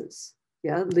surprises,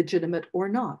 yeah, legitimate or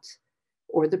not,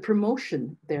 or the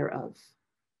promotion thereof.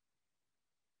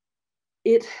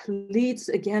 It leads,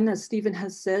 again, as Stephen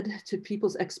has said, to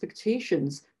people's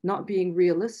expectations not being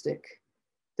realistic,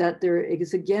 that there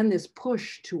is, again, this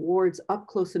push towards up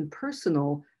close and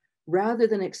personal rather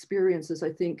than experiences,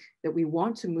 I think, that we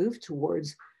want to move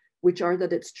towards, which are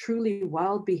that it's truly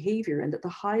wild behavior and that the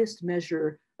highest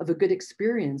measure of a good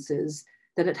experience is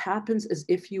that it happens as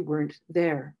if you weren't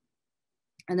there.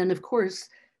 And then, of course,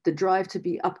 the drive to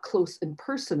be up close and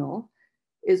personal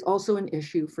is also an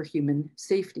issue for human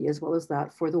safety, as well as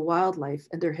that for the wildlife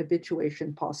and their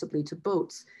habituation possibly to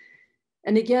boats.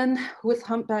 And again, with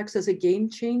humpbacks as a game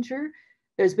changer,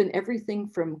 there's been everything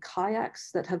from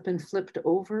kayaks that have been flipped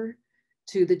over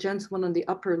to the gentleman on the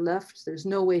upper left. There's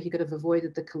no way he could have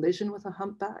avoided the collision with a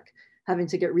humpback, having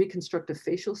to get reconstructive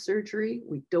facial surgery.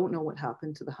 We don't know what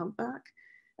happened to the humpback.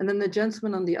 And then the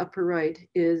gentleman on the upper right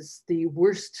is the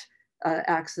worst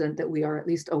accident that we are at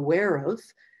least aware of,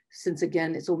 since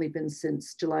again, it's only been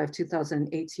since July of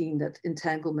 2018 that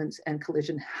entanglement and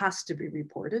collision has to be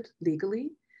reported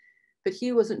legally. But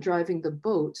he wasn't driving the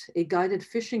boat. A guided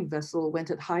fishing vessel went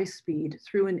at high speed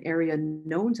through an area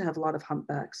known to have a lot of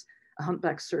humpbacks. A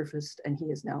humpback surfaced and he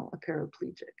is now a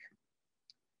paraplegic.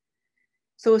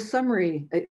 So a summary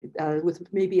with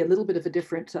maybe a little bit of a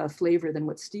different flavor than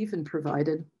what Stephen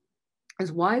provided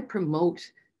is why promote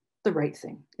the right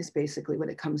thing is basically what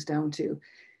it comes down to.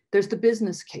 There's the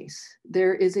business case.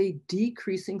 There is a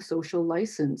decreasing social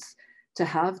license to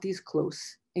have these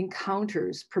close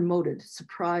encounters promoted,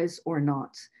 surprise or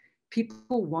not.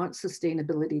 People want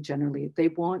sustainability generally. They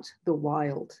want the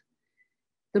wild.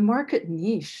 The market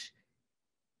niche,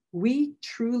 we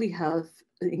truly have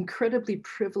an incredibly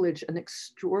privileged and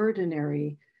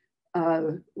extraordinary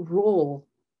role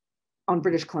on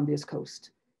British Columbia's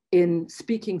coast in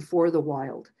speaking for the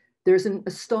wild. There's an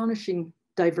astonishing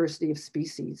diversity of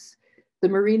species. The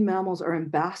marine mammals are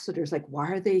ambassadors. Like,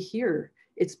 why are they here?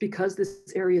 It's because this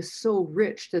area is so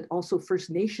rich that also First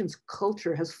Nations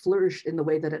culture has flourished in the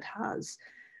way that it has.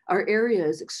 Our area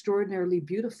is extraordinarily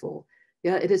beautiful.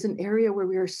 Yeah, it is an area where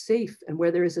we are safe and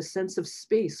where there is a sense of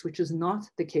space, which is not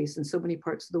the case in so many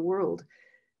parts of the world.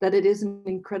 That it is an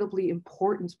incredibly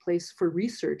important place for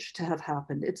research to have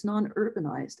happened. It's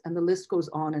non-urbanized, and the list goes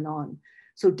on and on.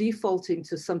 So defaulting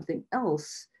to something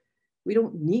else, we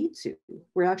don't need to.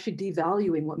 We're actually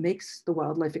devaluing what makes the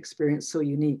wildlife experience so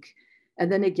unique.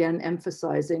 And then again,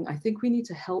 emphasizing, I think we need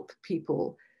to help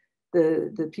people,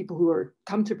 the people who are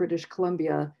come to British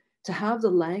Columbia, to have the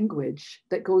language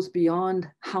that goes beyond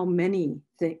how many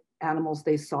animals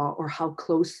they saw or how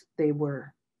close they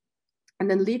were. And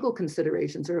then legal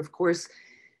considerations are, of course,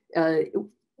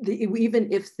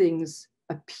 even if things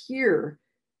appear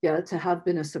to have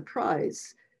been a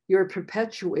surprise, you're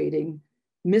perpetuating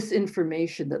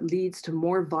misinformation that leads to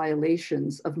more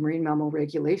violations of marine mammal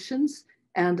regulations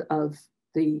and of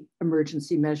the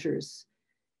emergency measures.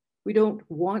 We don't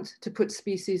want to put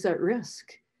species at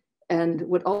risk. And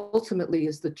what ultimately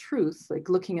is the truth, like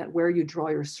looking at where you draw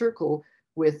your circle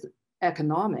with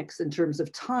economics in terms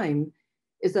of time,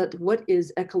 is that what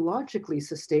is ecologically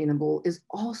sustainable is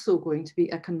also going to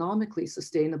be economically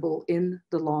sustainable in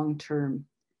the long term.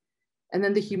 And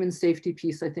then the human safety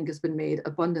piece, I think, has been made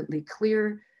abundantly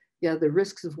clear. Yeah, the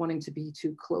risks of wanting to be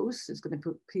too close is going to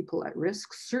put people at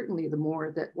risk, certainly the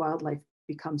more that wildlife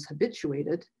becomes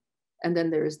habituated. And then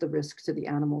there is the risk to the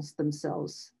animals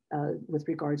themselves with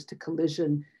regards to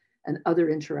collision and other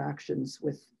interactions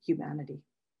with humanity.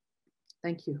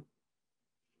 Thank you.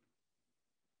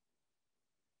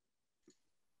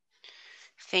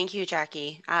 Thank you,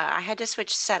 Jackie. I had to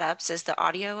switch setups. Is the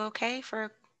audio okay for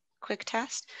a quick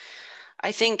test?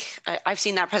 I think I've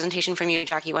seen that presentation from you,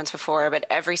 Jackie, once before, but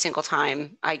every single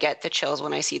time I get the chills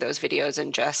when I see those videos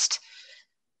and just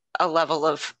a level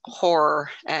of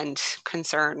horror and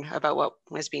concern about what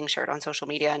was being shared on social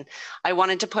media. And I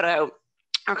wanted to put out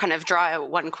or kind of draw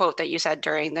out one quote that you said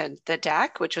during the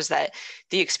deck, which was that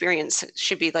the experience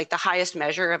should be like the highest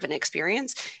measure of an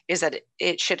experience is that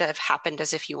it should have happened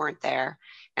as if you weren't there.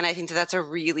 And I think that that's a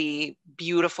really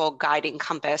beautiful guiding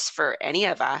compass for any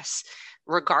of us,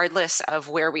 regardless of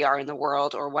where we are in the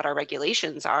world or what our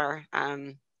regulations are,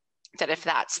 that if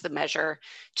that's the measure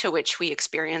to which we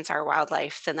experience our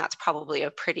wildlife, then that's probably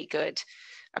a pretty good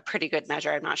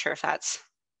measure. I'm not sure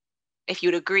if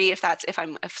you'd agree, if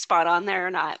I'm spot on there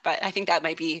or not, but I think that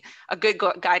might be a good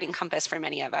guiding compass for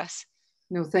many of us.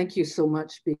 No, thank you so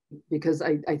much, because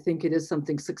I think it is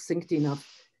something succinct enough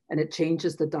and it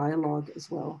changes the dialogue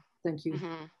as well. Thank you.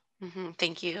 Mm-hmm. Mm-hmm.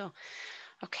 Thank you.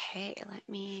 Okay, let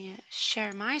me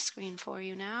share my screen for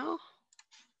you now.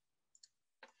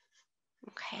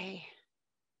 Okay.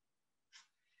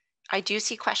 I do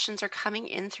see questions are coming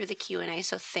in through the Q&A,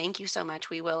 so thank you so much.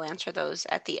 We will answer those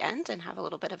at the end and have a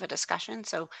little bit of a discussion.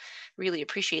 So really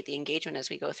appreciate the engagement as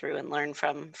we go through and learn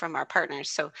from our partners.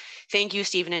 So thank you,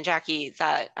 Stephen and Jackie,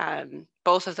 that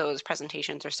both of those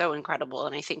presentations are so incredible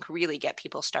and I think really get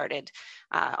people started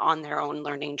on their own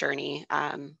learning journey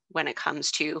when it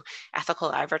comes to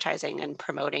ethical advertising and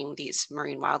promoting these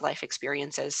marine wildlife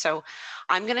experiences. So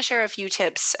I'm going to share a few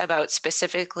tips about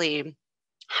specifically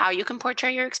how you can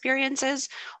portray your experiences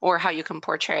or how you can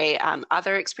portray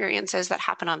other experiences that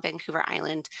happen on Vancouver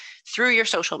Island through your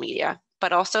social media,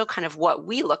 but also kind of what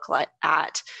we look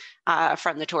at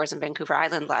from the Tourism Vancouver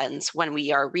Island lens when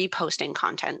we are reposting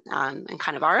content and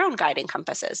kind of our own guiding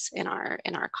compasses in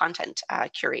our content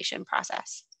curation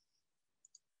process.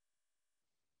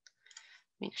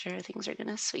 Make sure things are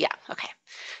gonna, so yeah, okay.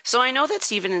 So I know that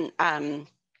Stephen,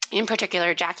 in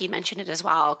particular, Jackie mentioned it as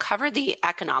well, covered the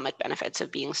economic benefits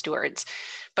of being stewards.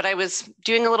 But I was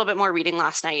doing a little bit more reading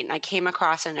last night and I came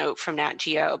across a note from Nat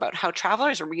Geo about how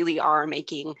travelers really are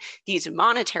making these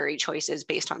monetary choices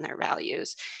based on their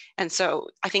values. And so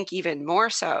I think even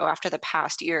more so after the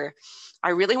past year, I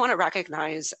really want to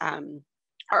recognize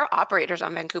our operators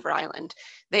on Vancouver Island.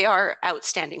 They are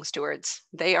outstanding stewards.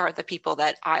 They are the people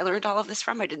that I learned all of this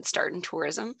from. I didn't start in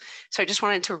tourism. So I just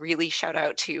wanted to really shout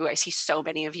out to, I see so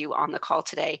many of you on the call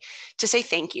today, to say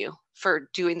thank you for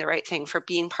doing the right thing, for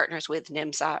being partners with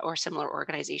NIMMSA or similar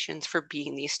organizations, for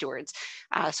being these stewards.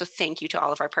 So thank you to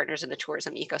all of our partners in the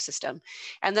tourism ecosystem.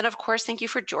 And then of course, thank you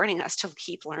for joining us to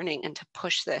keep learning and to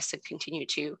push this and continue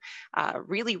to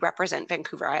really represent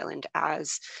Vancouver Island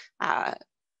as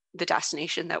the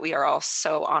destination that we are all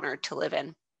so honored to live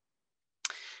in.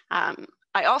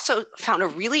 I also found a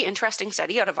really interesting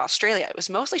study out of Australia. It was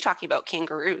mostly talking about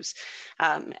kangaroos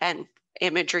and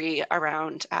imagery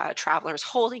around travelers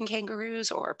holding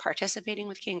kangaroos or participating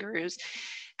with kangaroos.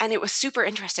 And it was super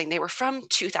interesting. They were from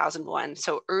 2001,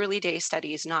 so early day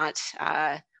studies, not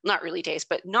early days,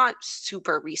 but not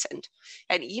super recent.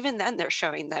 And even then they're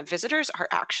showing that visitors are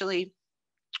actually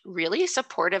really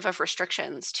supportive of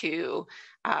restrictions to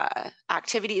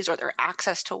activities or their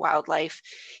access to wildlife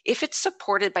if it's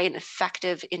supported by an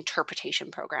effective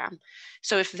interpretation program.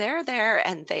 So if they're there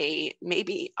and they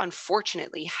maybe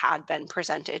unfortunately had been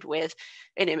presented with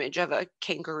an image of a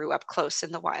kangaroo up close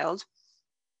in the wild,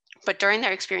 but during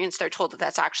their experience, they're told that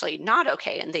that's actually not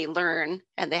okay and they learn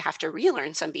and they have to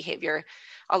relearn some behavior,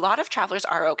 a lot of travelers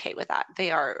are okay with that.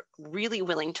 They are really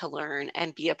willing to learn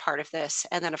and be a part of this.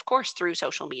 And then of course, through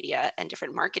social media and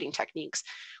different marketing techniques,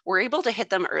 we're able to hit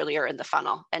them earlier in the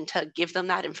funnel and to give them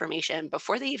that information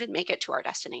before they even make it to our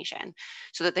destination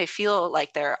so that they feel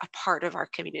like they're a part of our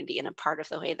community and a part of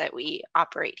the way that we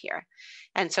operate here.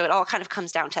 And so it all kind of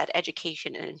comes down to that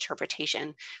education and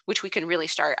interpretation, which we can really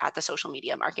start at the social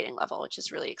media marketing level, which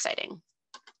is really exciting.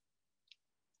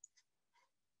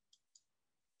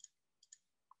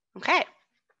 Okay,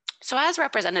 so as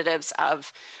representatives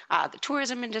of the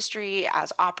tourism industry,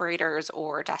 as operators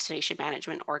or destination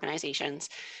management organizations,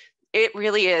 it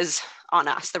really is on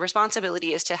us. The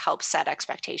responsibility is to help set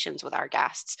expectations with our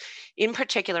guests, in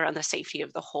particular on the safety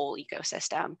of the whole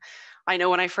ecosystem. I know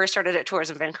when I first started at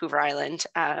Tourism Vancouver Island,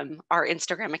 our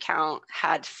Instagram account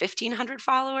had 1,500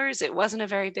 followers. It wasn't a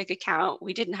very big account.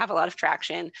 We didn't have a lot of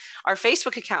traction. Our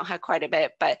Facebook account had quite a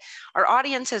bit, but our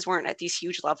audiences weren't at these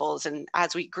huge levels. And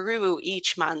as we grew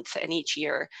each month and each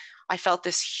year, I felt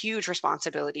this huge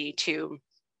responsibility to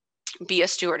be a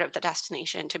steward of the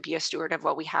destination, to be a steward of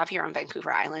what we have here on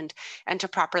Vancouver Island, and to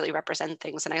properly represent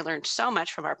things. And I learned so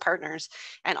much from our partners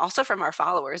and also from our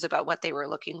followers about what they were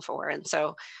looking for. And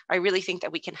so I really think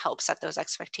that we can help set those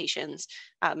expectations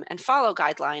and follow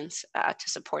guidelines to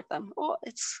support them. Oh,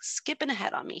 it's skipping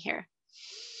ahead on me here.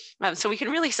 So we can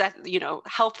really set,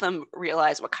 help them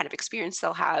realize what kind of experience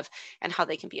they'll have and how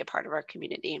they can be a part of our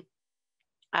community.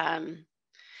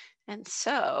 And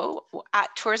so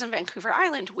at Tourism Vancouver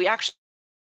Island, we actually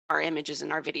our images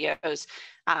and our videos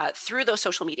through those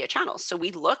social media channels. So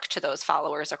we look to those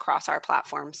followers across our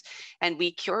platforms and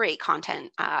we curate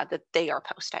content that they are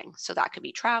posting. So that could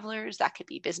be travelers, that could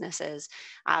be businesses.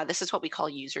 This is what we call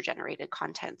user-generated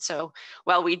content. So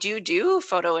while we do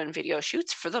photo and video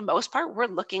shoots, for the most part, we're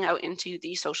looking out into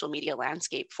the social media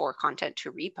landscape for content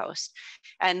to repost.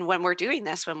 And when we're doing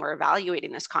this, when we're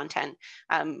evaluating this content,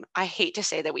 I hate to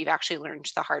say that we've actually learned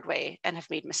the hard way and have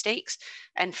made mistakes.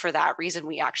 And for that reason,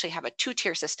 we actually have a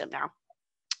two-tier system now.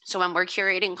 So when we're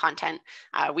curating content,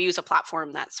 we use a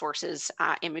platform that sources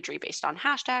imagery based on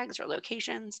hashtags or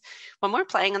locations. When we're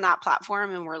playing on that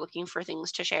platform and we're looking for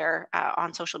things to share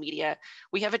on social media,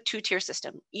 we have a two-tier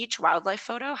system. Each wildlife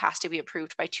photo has to be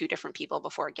approved by 2 different people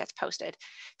before it gets posted.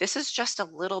 This is just a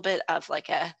little bit of like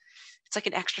a it's like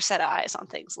an extra set of eyes on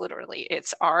things, literally.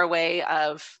 It's our way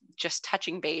of just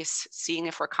touching base, seeing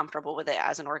if we're comfortable with it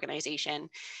as an organization.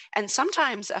 And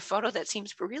sometimes a photo that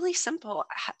seems really simple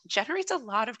generates a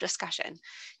lot of discussion.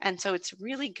 And so it's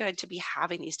really good to be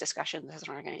having these discussions as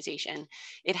an organization.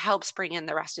 It helps bring in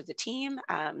the rest of the team.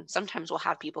 Sometimes we'll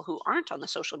have people who aren't on the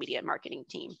social media and marketing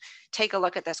team take a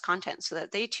look at this content so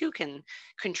that they too can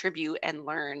contribute and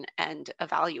learn and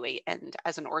evaluate. And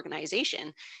as an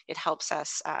organization, it helps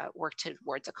us work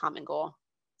towards a common goal.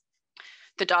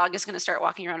 The dog is going to start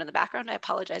walking around in the background. I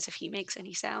apologize if he makes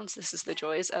any sounds. This is the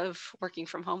joys of working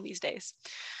from home these days.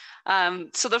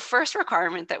 So the first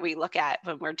requirement that we look at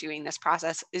when we're doing this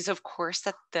process is, of course,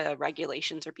 that the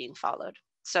regulations are being followed.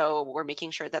 So we're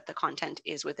making sure that the content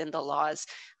is within the laws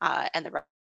and the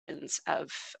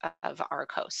of our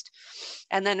coast.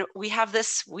 And then we have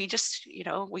this, we just,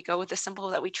 we go with the simple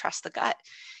that we trust the gut.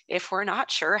 If we're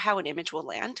not sure how an image will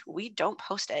land, we don't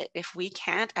post it. If we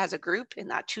can't, as a group in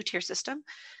that two-tier system,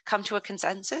 come to a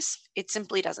consensus, it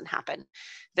simply doesn't happen.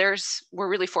 We're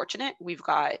really fortunate. We've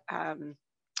got an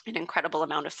incredible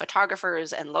amount of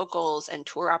photographers and locals and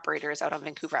tour operators out on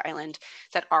Vancouver Island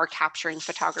that are capturing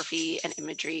photography and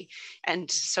imagery. And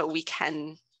so we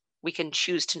can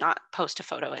choose to not post a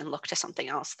photo and look to something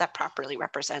else that properly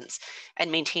represents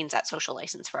and maintains that social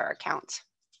license for our accounts.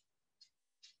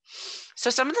 So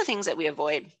some of the things that we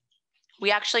avoid, we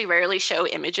actually rarely show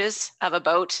images of a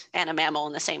boat and a mammal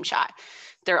in the same shot.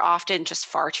 They're often just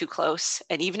far too close.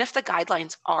 And even if the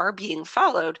guidelines are being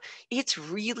followed, it's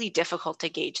really difficult to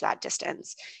gauge that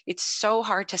distance. It's so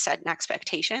hard to set an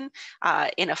expectation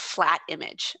in a flat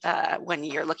image when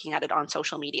you're looking at it on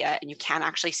social media and you can't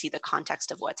actually see the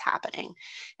context of what's happening.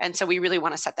 And so we really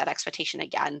want to set that expectation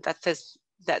again,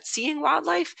 that seeing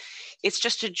wildlife, it's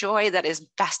just a joy that is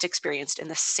best experienced in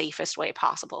the safest way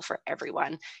possible for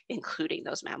everyone, including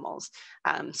those mammals.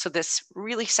 So this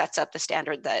really sets up the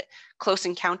standard that close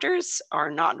encounters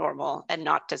are not normal and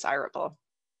not desirable.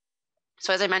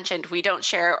 So as I mentioned, we don't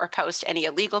share or post any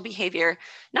illegal behavior,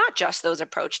 not just those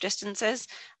approach distances.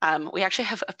 We actually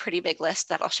have a pretty big list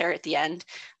that I'll share at the end.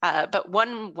 But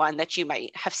one that you might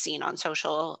have seen on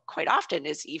social quite often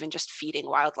is even just feeding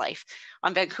wildlife.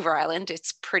 On Vancouver Island,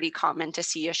 it's pretty common to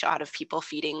see a shot of people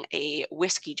feeding a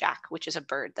whiskey jack, which is a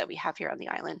bird that we have here on the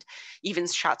island. Even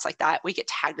shots like that, we get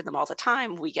tagged in them all the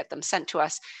time. We get them sent to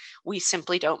us. We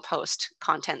simply don't post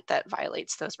content that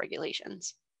violates those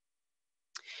regulations.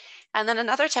 And then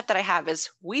another tip that I have is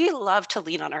we love to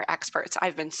lean on our experts.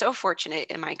 I've been so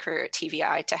fortunate in my career at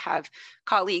TVI to have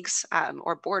colleagues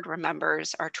or board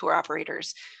members, our tour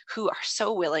operators, who are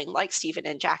so willing, like Stephen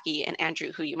and Jackie and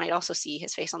Andrew, who you might also see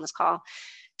his face on this call,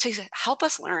 to help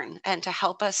us learn and to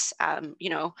help us,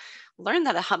 learn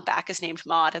that a humpback is named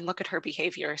Maud and look at her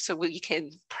behavior so we can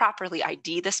properly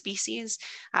ID the species.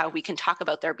 We can talk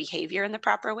about their behavior in the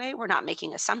proper way. We're not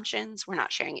making assumptions. We're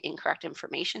not sharing incorrect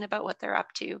information about what they're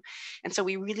up to. And so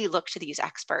we really look to these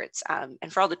experts.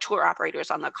 And for all the tour operators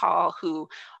on the call who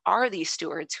are these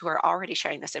stewards who are already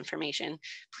sharing this information,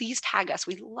 please tag us.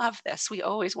 We love this. We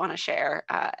always want to share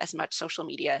as much social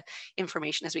media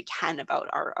information as we can about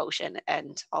our ocean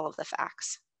and all of the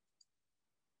facts.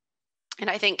 And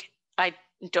I think I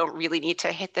don't really need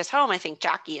to hit this home. I think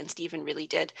Jackie and Stephen really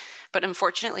did. But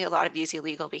unfortunately, a lot of these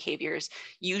illegal behaviors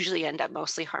usually end up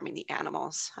mostly harming the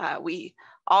animals. We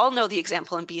all know the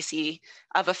example in BC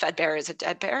of a fed bear is a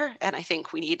dead bear. And I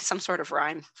think we need some sort of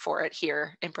rhyme for it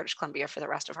here in British Columbia for the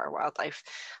rest of our wildlife.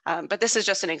 But this is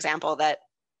just an example that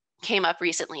came up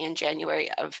recently in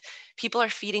January of people are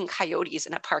feeding coyotes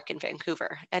in a park in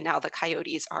Vancouver, and now the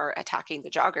coyotes are attacking the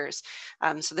joggers.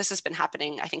 So this has been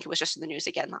happening. I think it was just in the news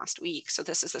again last week. So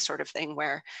this is the sort of thing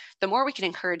where the more we can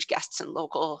encourage guests and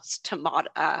locals to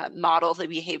model the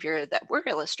behavior that we're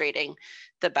illustrating,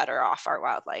 the better off our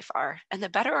wildlife are, and the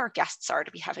better our guests are to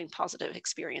be having positive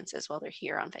experiences while they're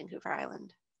here on Vancouver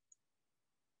Island.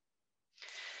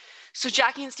 So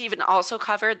Jackie and Stephen also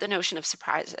covered the notion of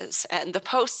surprises, and the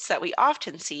posts that we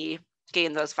often see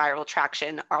gain those viral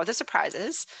traction are the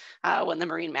surprises when the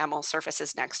marine mammal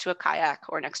surfaces next to a kayak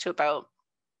or next to a boat.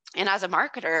 And as a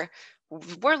marketer,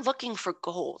 we're looking for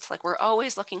gold. Like, we're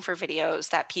always looking for videos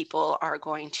that people are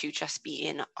going to just be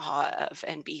in awe of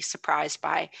and be surprised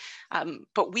by.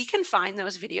 But we can find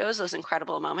those videos, those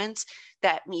incredible moments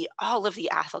that meet all of the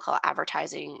ethical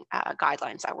advertising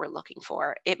guidelines that we're looking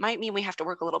for. It might mean we have to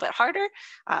work a little bit harder,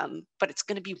 but it's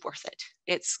going to be worth it.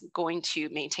 It's going to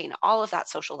maintain all of that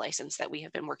social license that we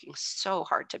have been working so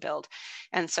hard to build.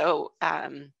 And so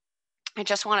I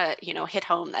just want to, hit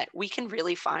home that we can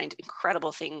really find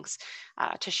incredible things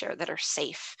to share that are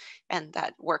safe and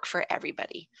that work for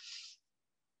everybody.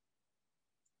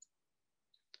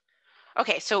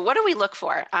 Okay, so what do we look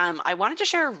for? I wanted to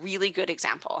share a really good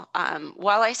example.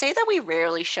 While I say that we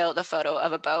rarely show the photo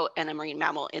of a boat and a marine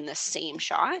mammal in the same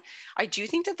shot, I do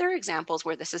think that there are examples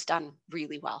where this is done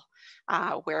really well,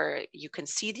 where you can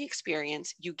see the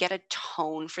experience, you get a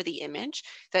tone for the image,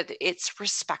 that it's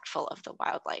respectful of the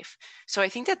wildlife. So I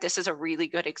think that this is a really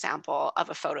good example of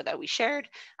a photo that we shared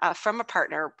from a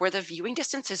partner where the viewing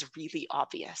distance is really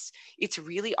obvious. It's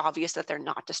really obvious that they're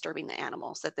not disturbing the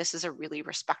animals, that this is a really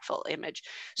respectful image.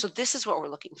 So this is what we're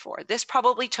looking for. This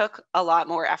probably took a lot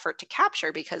more effort to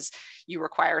capture because you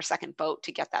require a second boat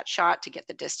to get that shot, to get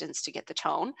the distance, to get the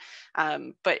tone.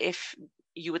 But if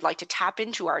you would like to tap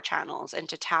into our channels and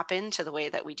to tap into the way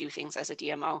that we do things as a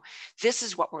DMO, this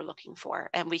is what we're looking for.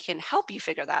 And we can help you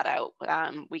figure that out.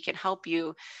 We can help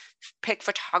you pick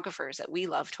photographers that we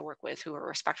love to work with who are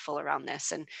respectful around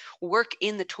this and work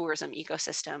in the tourism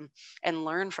ecosystem and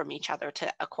learn from each other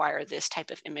to acquire this type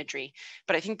of imagery.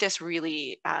 But I think this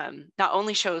really not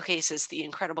only showcases the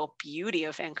incredible beauty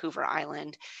of Vancouver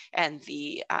Island and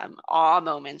the awe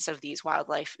moments of these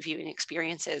wildlife viewing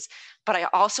experiences, but I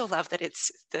also love that it's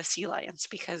the sea lions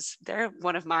because they're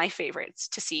one of my favorites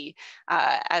to see.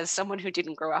 As someone who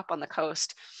didn't grow up on the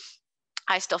coast,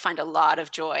 I still find a lot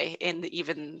of joy in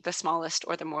even the smallest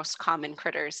or the most common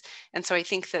critters. And so I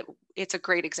think that it's a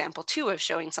great example too of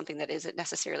showing something that isn't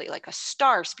necessarily like a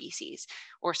star species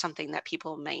or something that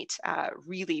people might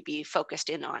really be focused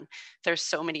in on. There's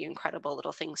so many incredible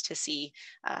little things to see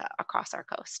across our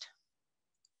coast.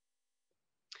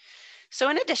 So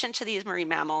in addition to these marine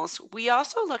mammals, we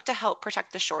also look to help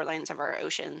protect the shorelines of our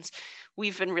oceans.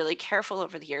 We've been really careful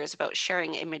over the years about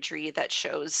sharing imagery that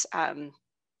shows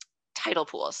tidal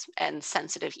pools and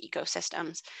sensitive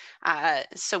ecosystems.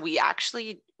 So we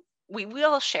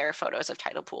will share photos of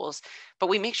tidal pools, but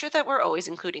we make sure that we're always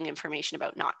including information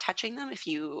about not touching them. If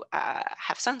you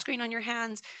have sunscreen on your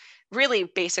hands, really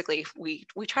basically we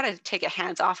try to take a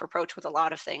hands-off approach with a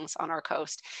lot of things on our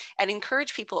coast and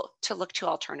encourage people to look to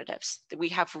alternatives. We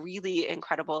have really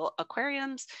incredible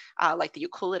aquariums like the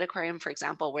Euclid Aquarium, for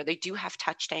example, where they do have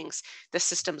touch tanks. The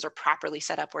systems are properly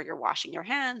set up where you're washing your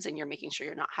hands and you're making sure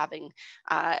you're not having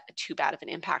too bad of an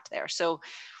impact there. So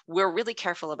we're really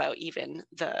careful about even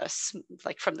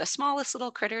like from the smallest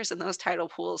little critters in those tidal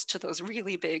pools to those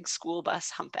really big school bus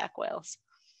humpback whales.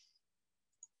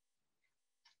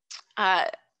 I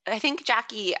think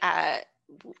Jackie,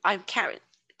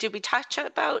 did we touch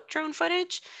about drone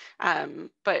footage?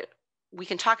 But we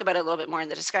can talk about it a little bit more in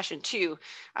the discussion too.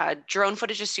 Drone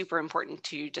footage is super important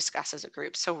to discuss as a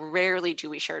group. So rarely do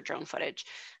we share drone footage,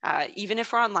 even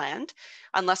if we're on land,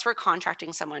 unless we're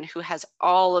contracting someone who has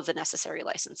all of the necessary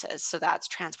licenses. So that's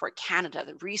Transport Canada,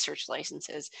 the research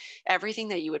licenses, everything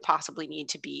that you would possibly need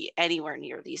to be anywhere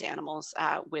near these animals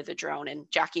with a drone. And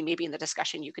Jackie, maybe in the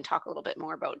discussion, you can talk a little bit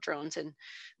more about drones and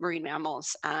marine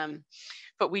mammals.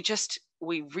 But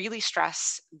we really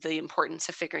stress the importance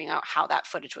of figuring out how that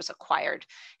footage was acquired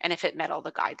and if it met all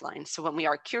the guidelines. So when we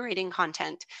are curating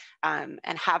content and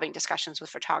having discussions with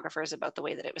photographers about the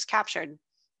way that it was captured,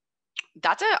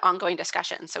 that's an ongoing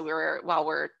discussion. So while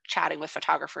we're chatting with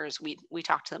photographers, we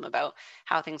talk to them about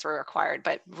how things were acquired,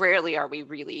 but rarely are we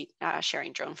really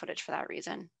sharing drone footage for that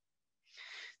reason.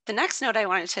 The next note I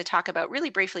wanted to talk about really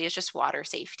briefly is just water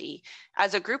safety.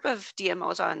 As a group of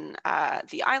DMOs on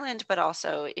the island, but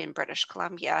also in British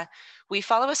Columbia, we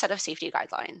follow a set of safety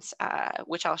guidelines,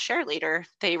 which I'll share later.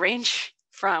 They range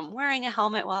from wearing a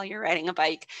helmet while you're riding a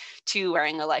bike to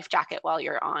wearing a life jacket while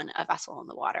you're on a vessel in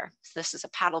the water. So this is a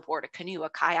paddleboard, a canoe, a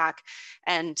kayak.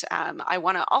 And I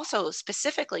want to also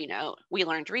specifically note, we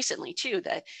learned recently too,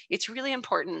 that it's really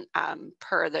important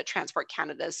per the Transport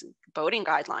Canada's boating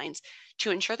guidelines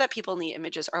to ensure that people in the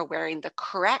images are wearing the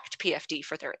correct PFD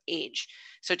for their age.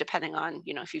 So depending on,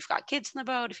 if you've got kids in the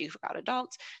boat, if you've got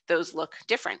adults, those look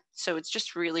different. So it's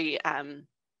just really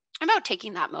about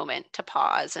taking that moment to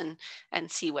pause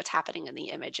and see what's happening in the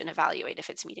image and evaluate if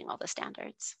it's meeting all the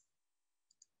standards.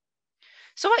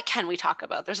 So what can we talk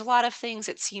about? There's a lot of things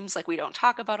it seems like we don't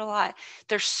talk about a lot.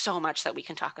 There's so much that we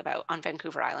can talk about on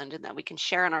Vancouver Island and that we can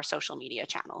share on our social media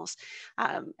channels.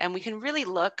 And we can really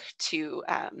look to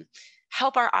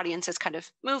help our audiences kind of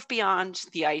move beyond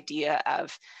the idea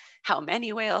of how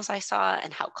many whales I saw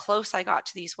and how close I got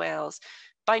to these whales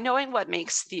by knowing what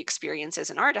makes the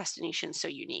experiences in our destination so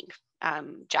unique.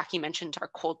 Jackie mentioned our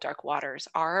cold, dark waters.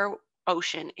 Our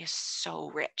ocean is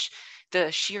so rich.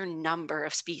 the sheer number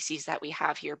of species that we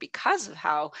have here because of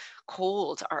how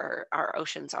cold our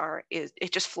oceans are,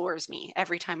 it just floors me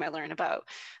every time I learn about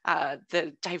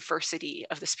the diversity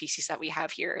of the species that we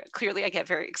have here. Clearly, I get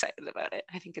very excited about it.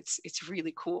 I think it's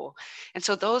really cool. And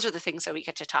so those are the things that we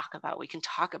get to talk about. We can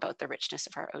talk about the richness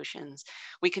of our oceans.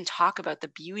 We can talk about the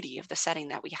beauty of the setting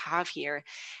that we have here.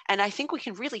 And I think we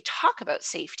can really talk about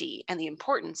safety and the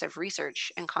importance of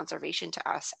research and conservation to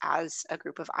us as a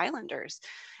group of islanders.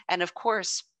 And of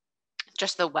course,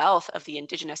 just the wealth of the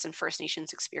Indigenous and First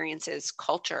Nations experiences,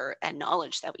 culture, and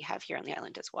knowledge that we have here on the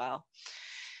island as well.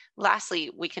 Lastly,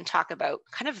 we can talk about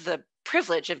kind of the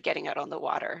privilege of getting out on the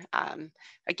water.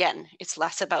 Again, it's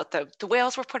less about the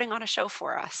whales were putting on a show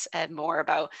for us and more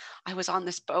about, I was on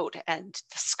this boat and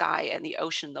the sky and the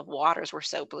ocean, the waters were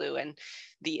so blue, and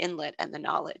the inlet and the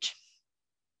knowledge.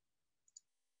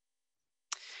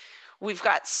 We've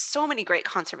got so many great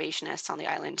conservationists on the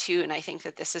island too, and I think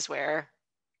that this is where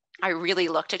I really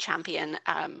look to champion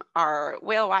our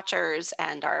whale watchers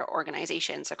and our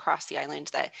organizations across the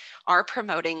island that are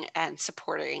promoting and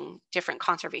supporting different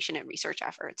conservation and research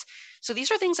efforts. So these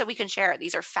are things that we can share.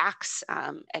 These are facts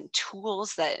and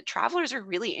tools that travelers are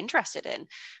really interested in.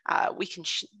 We can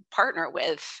partner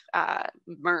with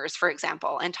MERS, for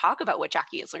example, and talk about what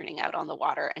Jackie is learning out on the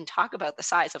water and talk about the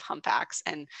size of humpbacks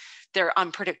and their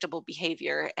unpredictable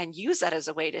behavior and use that as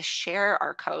a way to share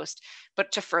our coast,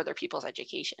 but to further people's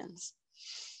educations.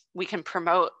 We can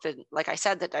promote like I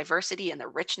said, the diversity and the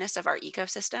richness of our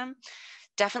ecosystem.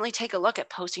 Definitely take a look at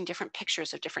posting different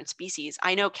pictures of different species.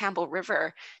 I know Campbell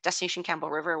River, Destination Campbell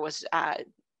River was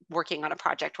working on a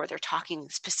project where they're talking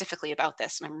specifically about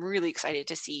this. And I'm really excited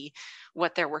to see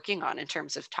what they're working on in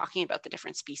terms of talking about the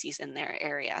different species in their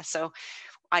area. So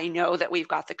I know that we've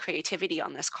got the creativity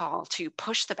on this call to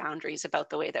push the boundaries about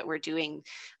the way that we're doing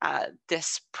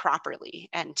this properly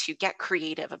and to get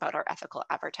creative about our ethical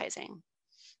advertising.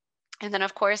 And then,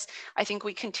 of course, I think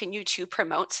we continue to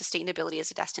promote sustainability as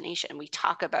a destination. We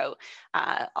talk about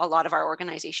a lot of our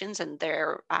organizations and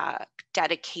their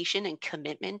dedication and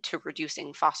commitment to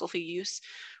reducing fossil fuel use,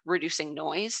 reducing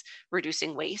noise,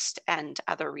 reducing waste, and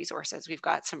other resources. We've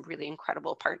got some really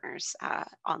incredible partners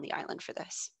on the island for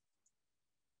this.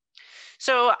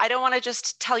 So I don't want to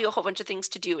just tell you a whole bunch of things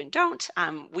to do and don't.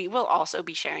 We will also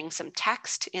be sharing some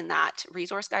text in that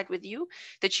resource guide with you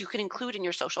that you can include in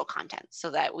your social content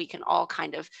so that we can all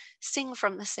kind of sing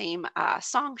from the same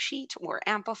song sheet or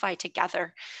amplify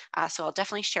together. So I'll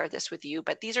definitely share this with you,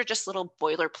 but these are just little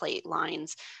boilerplate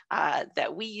lines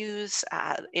that we use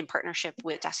in partnership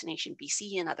with Destination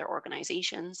BC and other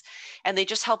organizations. And they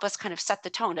just help us kind of set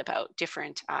the tone about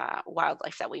different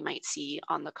wildlife that we might see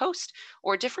on the coast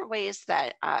or different ways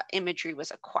that imagery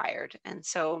was acquired. And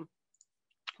so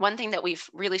one thing that we've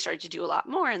really started to do a lot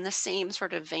more in the same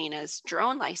sort of vein as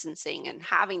drone licensing and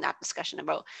having that discussion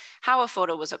about how a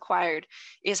photo was acquired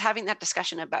is having that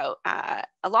discussion about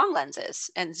long lenses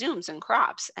and zooms and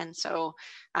crops. And so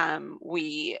when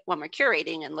we're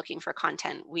curating and looking for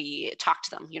content, we talk to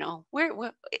them, you know,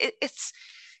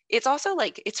 it's also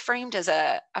like it's framed as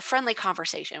a friendly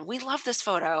conversation. We love this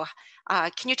photo.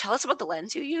 Can you tell us about the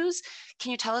lens you use?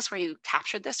 Can you tell us where you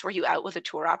captured this? Were you out with a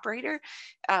tour operator?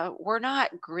 We're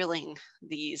not grilling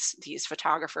these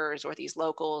photographers or these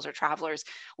locals or travelers.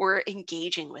 We're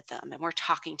engaging with them and we're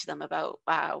talking to them about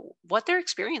what their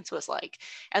experience was like.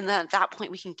 And then at that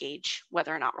point, we can gauge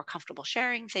whether or not we're comfortable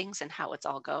sharing things and how it's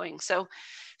all going. So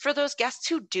for those guests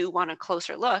who do want a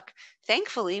closer look,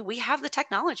 thankfully, we have the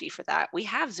technology for that. We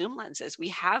have zoom lenses, we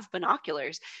have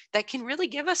binoculars that can really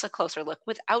give us a closer look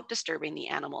without disturbing the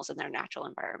animals in their natural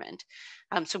environment.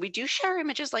 So we do share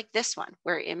images like this one,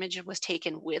 where image was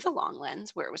taken with a long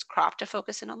lens, where it was cropped to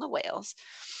focus in on the whales.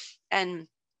 And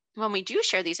when we do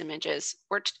share these images,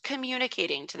 we're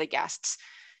communicating to the guests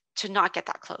to not get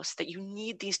that close, that you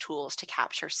need these tools to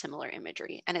capture similar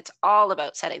imagery. And it's all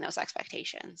about setting those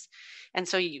expectations. And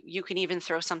so you can even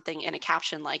throw something in a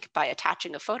caption like, by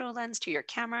attaching a photo lens to your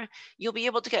camera, you'll be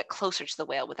able to get closer to the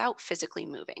whale without physically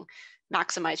moving.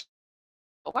 Maximize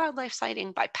a wildlife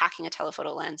sighting by packing a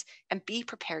telephoto lens, and be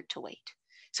prepared to wait.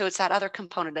 So it's that other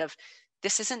component of,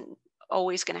 this isn't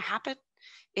always going to happen.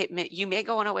 You may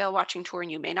go on a whale watching tour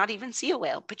and you may not even see a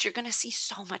whale, but you're going to see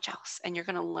so much else, and you're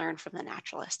going to learn from the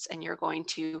naturalists, and you're going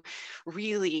to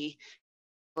really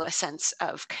a sense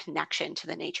of connection to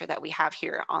the nature that we have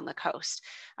here on the coast.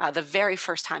 The very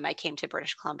first time I came to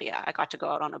British Columbia, I got to go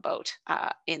out on a boat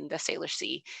in the Salish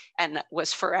Sea and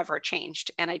was forever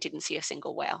changed, and I didn't see a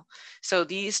single whale. So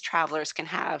these travelers can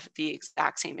have the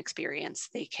exact same experience.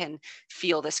 They can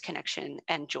feel this connection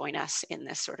and join us in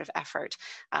this sort of effort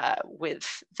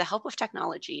with the help of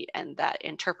technology and that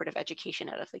interpretive education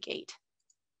out of the gate.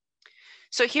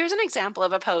 So here's an example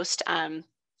of a post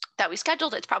that we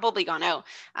scheduled. It's probably gone out,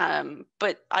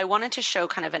 but I wanted to show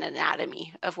kind of an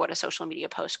anatomy of what a social media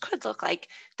post could look like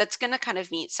that's going to kind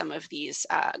of meet some of these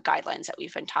guidelines that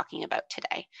we've been talking about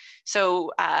today.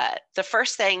 So the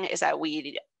first thing is that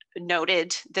we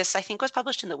noted this, I think was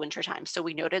published in the wintertime. So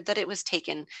we noted that it was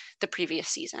taken the previous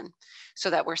season, so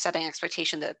that we're setting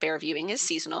expectation that bear viewing is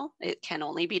seasonal. It can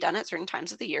only be done at certain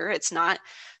times of the year. It's not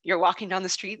you're walking down the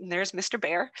street and there's Mr.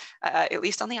 Bear, at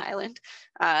least on the island.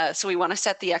 So we want to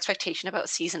set the expectation about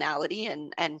seasonality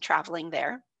and traveling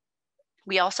there.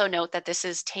 We also note that this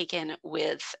is taken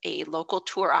with a local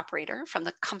tour operator from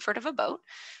the comfort of a boat.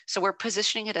 So we're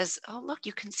positioning it as, oh, look,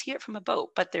 you can see it from a boat,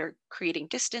 but they're creating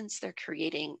distance. They're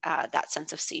creating that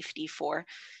sense of safety for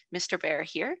Mr. Bear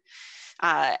here.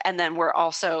 And then we're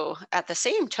also, at the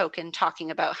same token,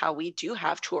 talking about how we do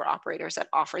have tour operators that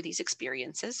offer these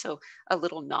experiences. So a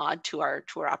little nod to our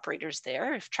tour operators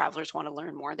there. If travelers want to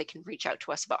learn more, they can reach out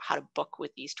to us about how to book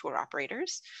with these tour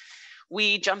operators.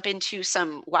 We jump into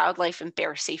some wildlife and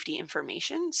bear safety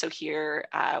information. So here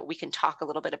we can talk a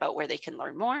little bit about where they can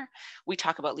learn more. We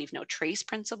talk about leave no trace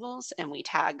principles, and we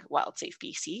tag WildSafe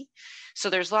BC. So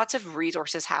there's lots of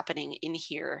resources happening in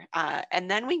here. And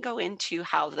then we go into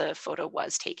how the photo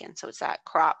was taken. So it's that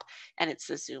crop and it's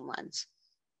the zoom lens.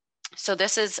 So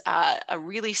this is a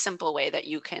really simple way that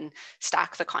you can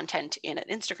stack the content in an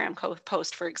Instagram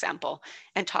post, for example,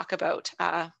 and talk about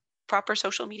proper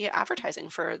social media advertising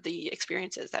for the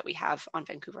experiences that we have on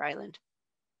Vancouver Island.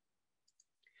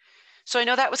 So I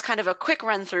know that was kind of a quick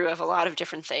run through of a lot of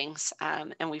different things,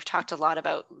 and we've talked a lot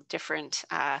about different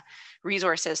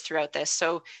resources throughout this.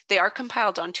 So they are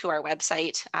compiled onto our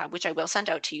website, which I will send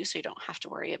out to you, so you don't have to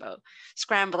worry about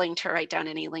scrambling to write down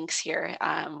any links here.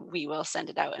 We will send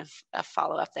it out in a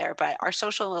follow-up there, but our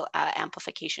social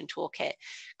amplification toolkit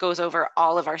goes over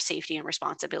all of our safety and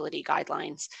responsibility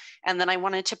guidelines. And then I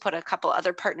wanted to put a couple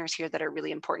other partners here that are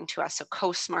really important to us. So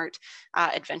CoSmart,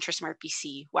 Adventure Smart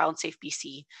BC, WildSafe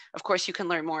BC. Of course, you can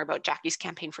learn more about Jackie's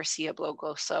campaign for Sea Blow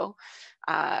Glow So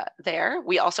there.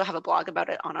 We also have a blog about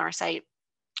it on our site,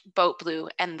 Boat Blue,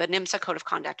 and the NIMMSA Code of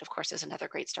Conduct, of course, is another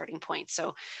great starting point.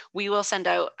 So we will send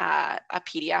out a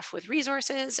PDF with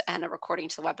resources and a recording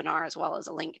to the webinar, as well as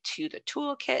a link to the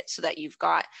toolkit, so that you've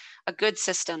got a good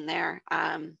system there.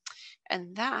 And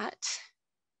that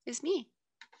is me.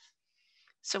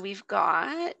 So we've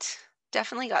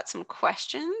definitely got some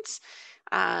questions,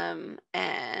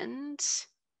 and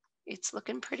it's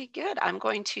looking pretty good. I'm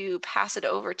going to pass it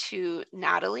over to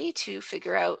Natalie to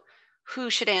figure out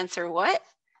who should answer what.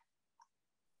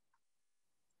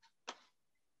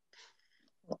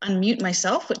 I'll unmute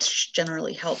myself, which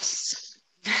generally helps.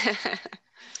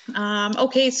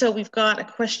 Okay, so we've got a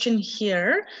question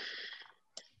here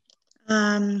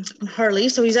from Harley.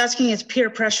 So he's asking, is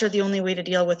peer pressure the only way to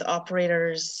deal with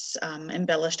operators'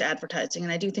 embellished advertising?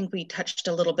 And I do think we touched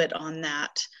a little bit on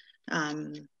that.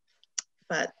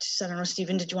 But I don't know,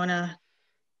 Stephen, did you want to?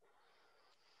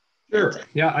 Sure.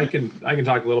 Yeah, I can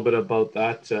talk a little bit about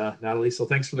that, Natalie. So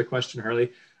thanks for the question,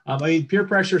 Harley. I mean, peer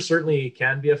pressure certainly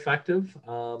can be effective,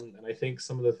 and I think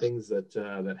some of the things that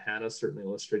that Hannah certainly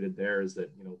illustrated there is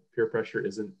that, you know, peer pressure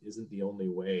isn't the only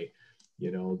way.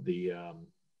 You know, if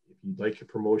you'd like your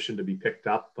promotion to be picked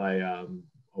up by a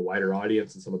wider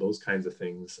audience and some of those kinds of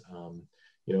things,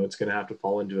 you know, it's going to have to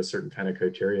fall into a certain kind of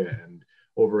criteria, and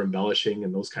over embellishing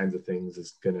and those kinds of things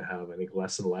is going to have, I think,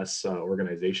 less and less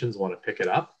organizations want to pick it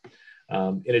up.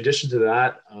 In addition to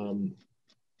that,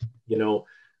 you know,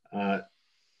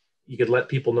 you could let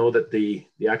people know that the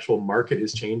actual market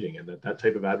is changing, and that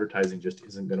type of advertising just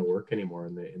isn't going to work anymore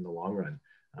in the long run.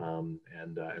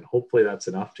 And hopefully that's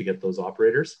enough to get those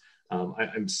operators.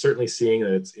 I'm certainly seeing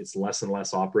that it's less and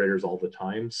less operators all the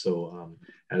time. So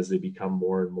as they become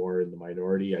more and more in the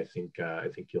minority, I think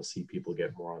you'll see people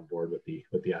get more on board with the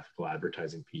ethical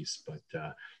advertising piece.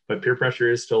 But peer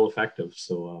pressure is still effective,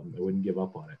 so I wouldn't give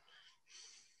up on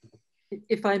it.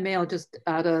 If I may, I'll just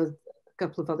add a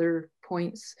couple of other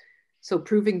points. So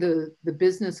proving the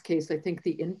business case, I think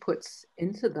the inputs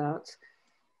into that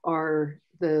are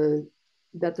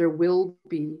that there will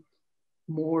be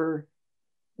more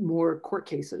court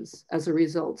cases as a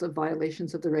result of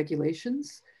violations of the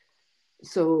regulations.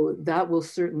 So that will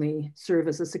certainly serve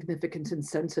as a significant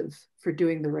incentive for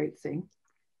doing the right thing.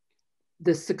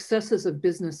 The successes of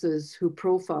businesses who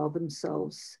profile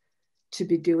themselves to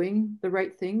be doing the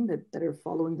right thing, that are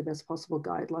following the best possible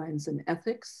guidelines and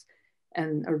ethics,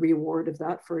 and a reward of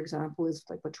that, for example, is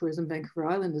like what Tourism Vancouver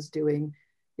Island is doing.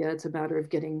 Yeah, it's a matter of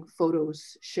getting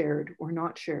photos shared or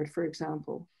not shared, for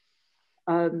example.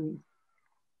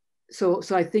 So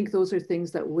I think those are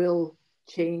things that will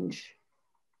change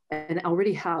and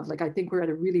already have. Like, I think we're at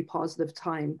a really positive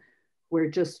time where,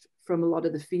 just from a lot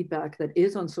of the feedback that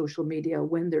is on social media,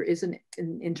 when there is an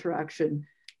interaction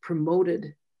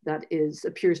promoted that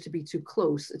appears to be too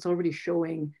close, it's already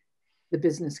showing the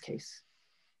business case.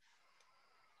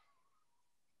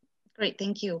 Great,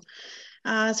 thank you.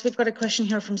 So we've got a question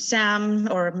here from Sam,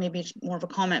 or maybe it's more of a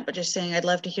comment, but just saying, I'd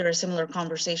love to hear a similar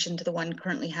conversation to the one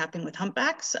currently happening with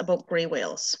humpbacks about gray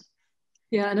whales.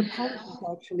 Yeah, and apologies,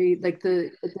 actually, like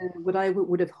what I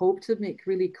would have hoped to make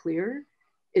really clear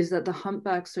is that the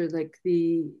humpbacks are like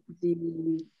the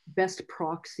best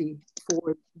proxy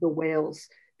for the whales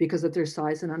because of their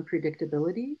size and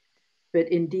unpredictability. But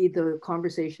indeed, the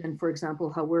conversation, for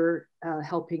example, how we're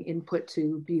helping input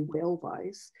to be whale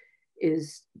wise,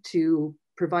 is to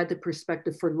provide the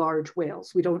perspective for large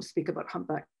whales. We don't speak about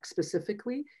humpback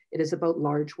specifically. It is about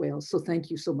large whales. So thank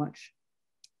you so much.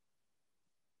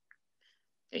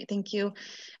 Great, thank you.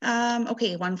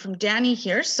 Okay, one from Danny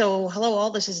here. So hello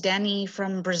all, this is Danny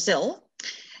from Brazil.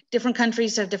 Different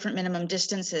countries have different minimum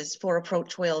distances for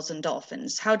approach whales and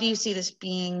dolphins. How do you see this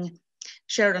being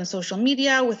shared on social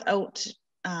media without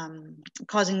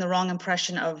causing the wrong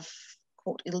impression of,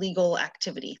 quote, illegal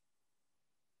activity?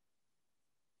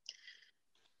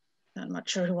 I'm not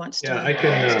sure who wants to.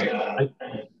 Yeah,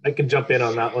 I can jump in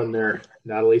on that one there,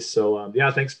 Natalie. So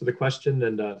yeah, thanks for the question,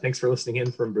 and thanks for listening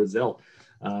in from Brazil.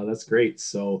 That's great.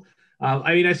 So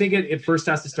I mean, I think it first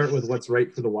has to start with what's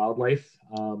right for the wildlife,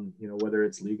 you know, whether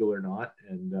it's legal or not,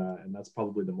 and that's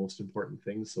probably the most important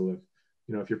thing. So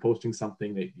if you're posting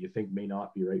something that you think may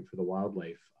not be right for the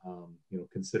wildlife, you know,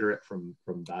 consider it from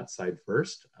that side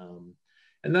first.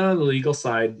 And then on the legal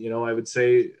side, you know, I would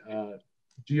say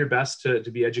do your best to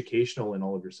be educational in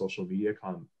all of your social media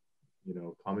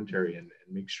commentary, and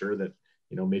make sure that,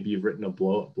 you know, maybe you've written a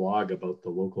blog about the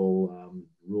local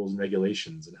rules and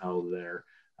regulations and how they're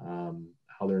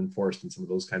enforced and some of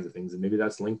those kinds of things, and maybe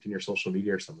that's linked in your social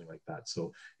media or something like that.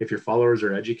 So if your followers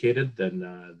are educated, then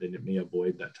it may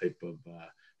avoid that type of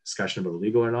discussion about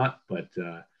illegal or not. But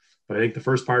I think the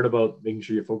first part about making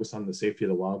sure you focus on the safety of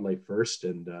the wildlife first,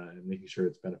 and making sure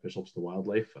it's beneficial to the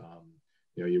wildlife,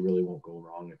 you know, you really won't go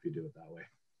wrong if you do it that way.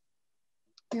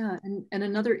 Yeah, and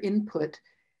another input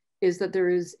is that there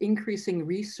is increasing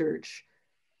research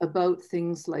about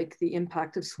things like the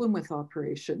impact of swim with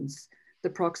operations, the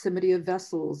proximity of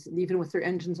vessels, and even with their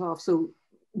engines off. So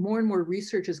more and more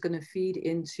research is going to feed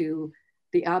into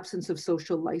the absence of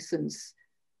social license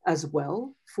as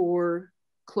well for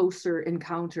closer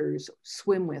encounters,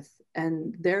 swim with,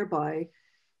 and thereby,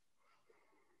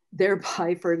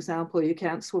 for example, you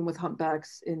can't swim with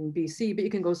humpbacks in BC, but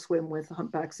you can go swim with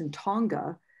humpbacks in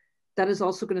Tonga. That is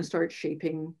also going to start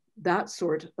shaping that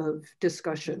sort of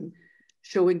discussion,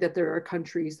 showing that there are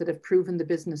countries that have proven the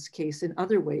business case in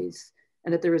other ways,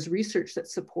 and that there is research that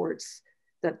supports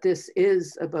that this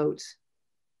is about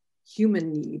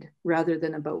human need rather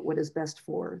than about what is best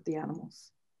for the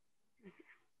animals.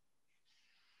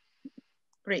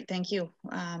 Great, thank you.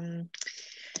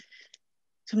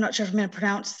 So I'm not sure if I'm going to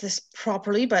pronounce this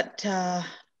properly, but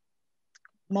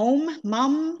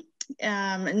Mom,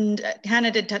 and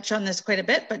Hannah did touch on this quite a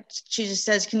bit, but she just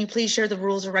says, can you please share the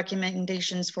rules or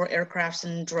recommendations for aircrafts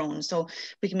and drones? So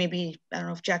we can maybe, I don't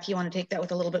know if Jackie, you want to take that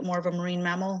with a little bit more of a marine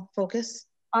mammal focus?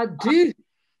 I do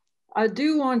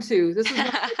want to. This is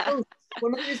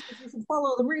one of the reasons you should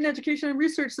follow the Marine Education and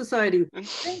Research Society.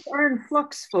 Things are in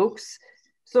flux, folks.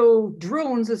 So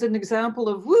drones is an example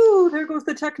of, woo, there goes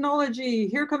the technology.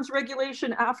 Here comes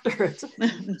regulation after it.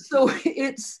 So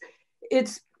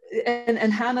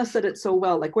and Hannah said it so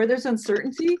well, like where there's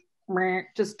uncertainty,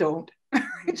 just don't,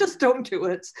 just don't do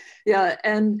it. Yeah,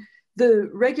 and the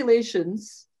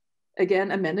regulations,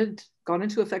 again, amended, gone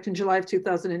into effect in July of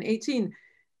 2018.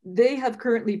 They have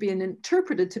currently been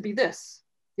interpreted to be this.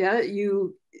 Yeah,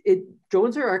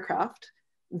 drones are aircraft,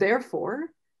 therefore,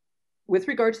 with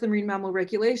regard to the marine mammal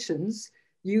regulations,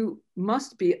 you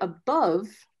must be above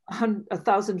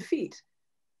 1,000 feet.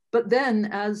 But then,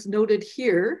 as noted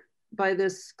here by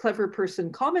this clever person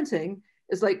commenting,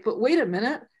 is like, but wait a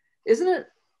minute, isn't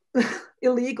it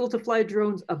illegal to fly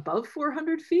drones above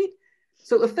 400 feet?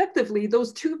 So effectively,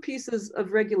 those two pieces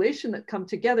of regulation that come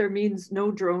together means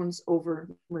no drones over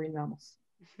marine mammals.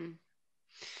 Mm-hmm.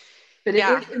 But it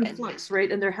is in flux,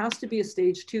 right? And there has to be a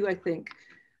stage 2, I think,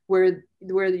 where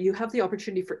you have the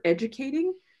opportunity for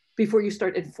educating before you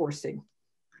start enforcing.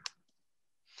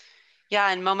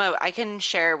 Yeah, and Momo, I can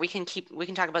share, we can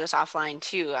talk about this offline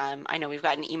too. I know we've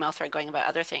got an email thread going about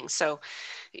other things. So,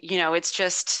 you know, it's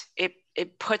just,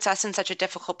 it puts us in such a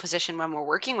difficult position when we're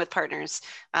working with partners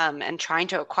and trying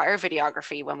to acquire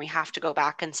videography, when we have to go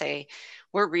back and say,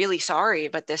 we're really sorry,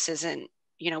 but this isn't,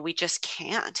 you know, we just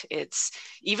can't. It's,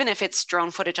 even if it's drone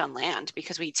footage on land,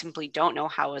 because we simply don't know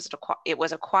how it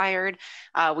was acquired.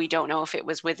 We don't know if it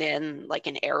was within like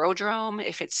an aerodrome,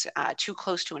 if it's too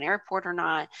close to an airport or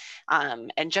not.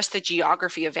 And just the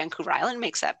geography of Vancouver Island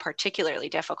makes that particularly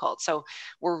difficult. So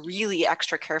we're really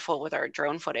extra careful with our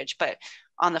drone footage. But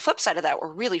on the flip side of that,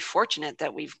 we're really fortunate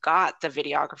that we've got the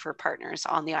videographer partners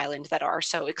on the island that are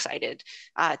so excited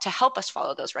to help us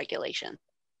follow those regulations.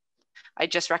 I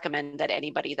just recommend that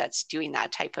anybody that's doing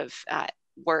that type of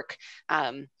work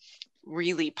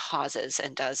really pauses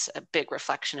and does a big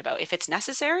reflection about if it's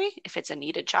necessary, if it's a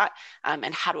needed shot,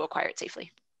 and how to acquire it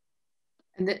safely.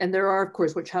 And there are, of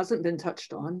course, which hasn't been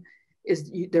touched on,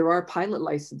 is there are pilot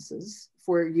licenses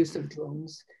for use of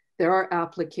drones. There are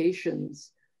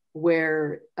applications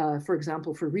where, for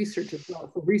example, for research as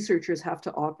well, so researchers have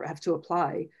to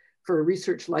apply for a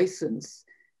research license,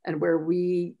 and where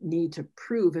we need to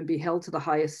prove and be held to the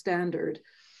highest standard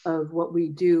of what we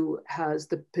do has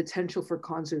the potential for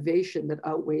conservation that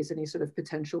outweighs any sort of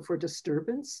potential for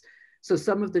disturbance. So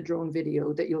some of the drone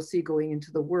video that you'll see going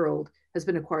into the world has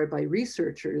been acquired by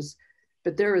researchers,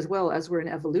 but there as well, as we're in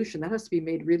evolution, that has to be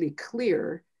made really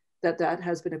clear that that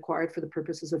has been acquired for the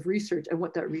purposes of research and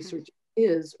what that research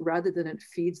is, rather than it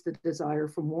feeds the desire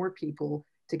for more people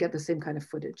to get the same kind of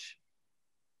footage.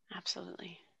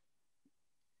 Absolutely.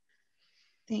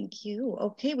 Thank you.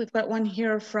 Okay, we've got one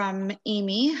here from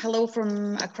Amy. Hello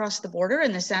from across the border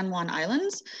in the San Juan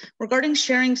Islands. Regarding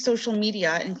sharing social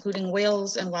media, including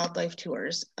whales and wildlife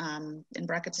tours, in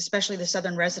brackets, especially the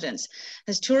southern residents,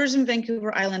 has Tourism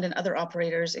Vancouver Island and other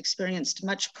operators experienced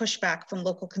much pushback from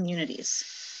local communities?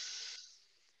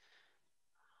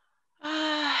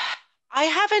 I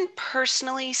haven't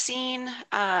personally seen,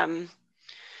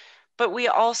 but we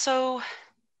also,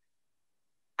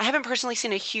 I haven't personally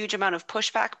seen a huge amount of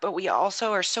pushback, but we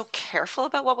also are so careful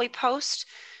about what we post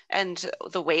and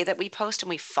the way that we post, and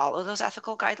we follow those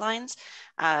ethical guidelines.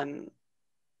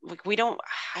 Like we don't,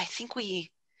 I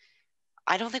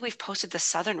don't think we've posted the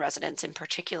southern residents in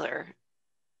particular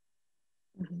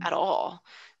at all.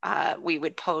 We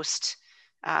would post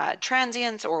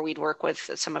transients, or we'd work with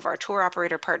some of our tour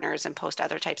operator partners and post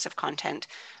other types of content.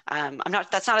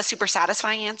 That's not a super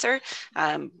satisfying answer,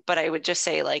 but I would just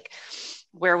say, like,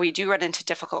 where we do run into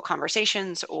difficult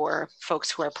conversations or folks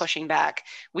who are pushing back,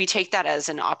 we take that as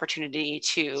an opportunity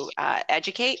to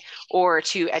educate, or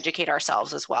to educate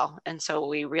ourselves as well. And so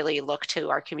we really look to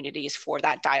our communities for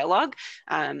that dialogue.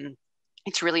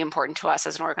 It's really important to us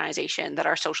as an organization that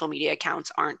our social media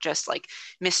accounts aren't just like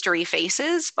mystery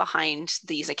faces behind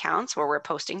these accounts where we're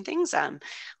posting things.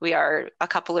 We are a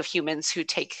couple of humans who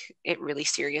take it really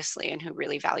seriously and who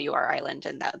really value our island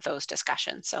and those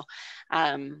discussions. So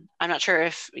I'm not sure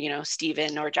if, you know,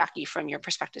 Stephen or Jackie, from your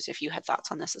perspectives, if you had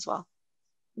thoughts on this as well.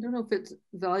 I don't know if it's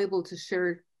valuable to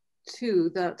share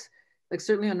too that, like,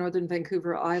 certainly on Northern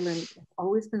Vancouver Island, it's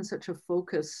always been such a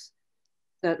focus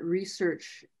that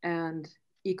research and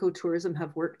ecotourism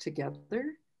have worked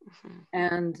together,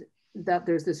 and that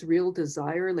there's this real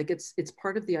desire, like it's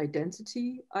part of the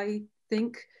identity, I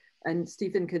think, and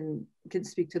Stephen can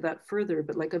speak to that further,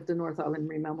 but like of the North Island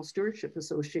Marine Mammal Stewardship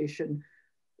Association,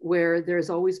 where there's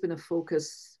always been a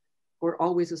focus, or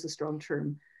always is a strong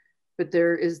term, but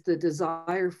there is the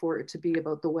desire for it to be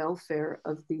about the welfare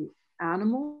of the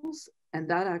animals, and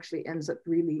that actually ends up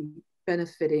really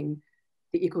benefiting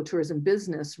the ecotourism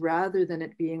business, rather than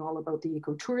it being all about the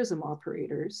ecotourism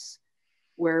operators,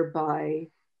 whereby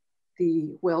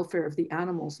the welfare of the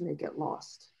animals may get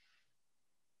lost.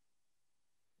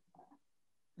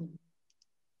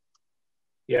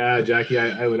 Yeah, Jackie,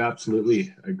 I would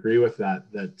absolutely agree with that.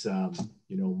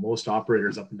 You know, most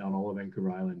operators up and down all of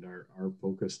Vancouver Island are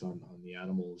focused on the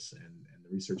animals and the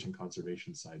research and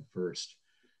conservation side first.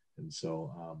 And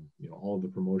so, you know, all of the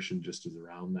promotion just is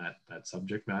around that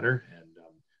subject matter, and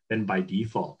then by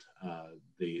default,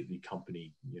 the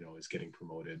company, you know, is getting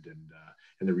promoted,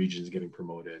 and the region is getting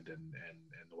promoted, and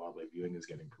the wildlife viewing is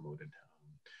getting promoted.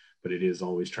 But it is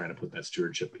always trying to put that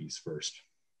stewardship piece first.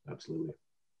 Absolutely.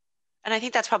 And I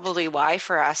think that's probably why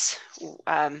for us,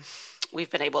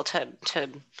 we've been able to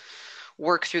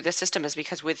work through the system is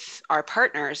because with our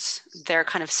partners, they're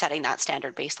kind of setting that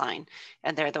standard baseline,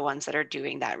 and they're the ones that are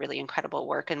doing that really incredible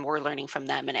work, and we're learning from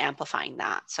them and amplifying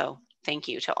that. So thank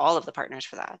you to all of the partners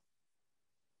for that.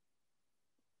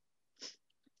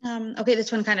 Okay,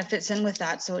 this one kind of fits in with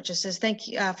that. So it just says, thank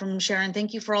you from Sharon,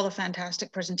 thank you for all the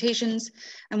fantastic presentations.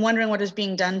 I'm wondering what is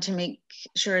being done to make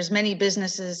sure as many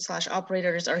businesses /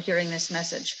 operators are hearing this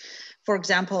message. For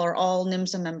example, are all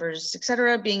NIMMSA members, et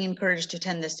cetera, being encouraged to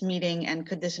attend this meeting, and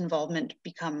could this involvement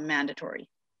become mandatory?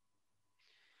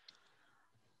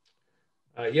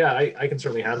 Yeah, I can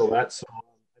certainly handle that. So,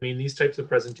 I mean, these types of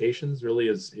presentations really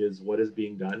is what is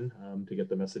being done to get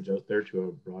the message out there to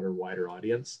a broader, wider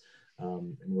audience.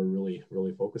 And we're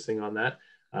really focusing on that.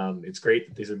 It's great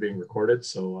that these are being recorded.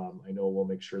 So I know we'll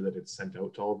make sure that it's sent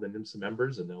out to all of the NIMMSA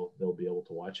members, and they'll be able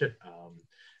to watch it.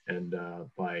 And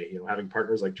by having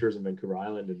partners like Tourism Vancouver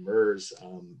Island and MERS,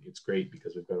 it's great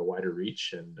because we've got a wider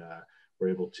reach, and we're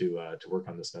able to work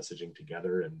on this messaging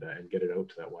together and get it out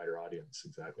to that wider audience.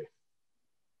 Exactly.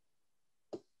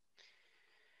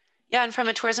 Yeah, and from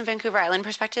a Tourism Vancouver Island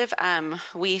perspective,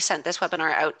 we sent this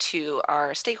webinar out to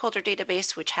our stakeholder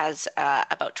database, which has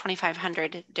about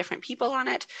 2,500 different people on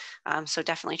it. So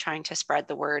definitely trying to spread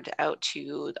the word out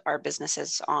to our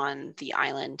businesses on the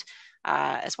island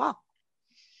as well.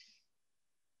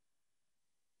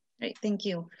 Great, thank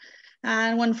you.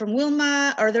 And one from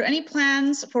Wilma, are there any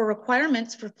plans for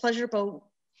requirements for pleasure boat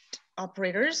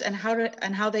operators and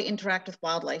how they interact with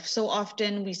wildlife? So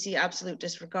often we see absolute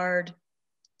disregard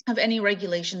of any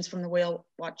regulations from the whale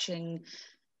watching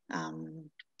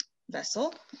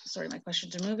vessel. Sorry, my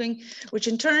questions are moving, which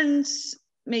in turn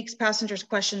makes passengers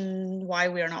question why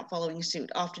we are not following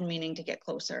suit, often meaning to get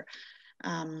closer.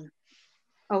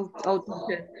 I'll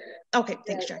jump in. Okay,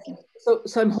 thanks, Jackie.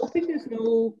 So I'm hoping there's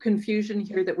no confusion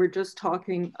here that we're just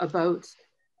talking about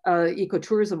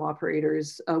ecotourism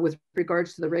operators with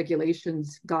regards to the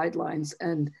regulations, guidelines,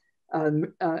 and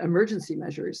emergency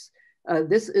measures.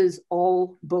 This is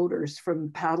all boaters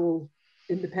from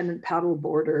independent paddle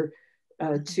boarder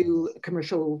to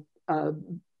commercial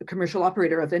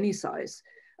operator of any size.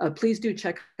 Please do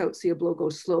check out See a Blow Go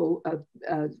Slow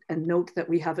and note that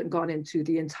we haven't gone into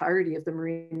the entirety of the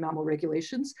marine mammal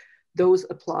regulations. Those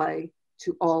apply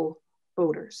to all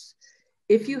boaters.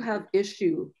 If you have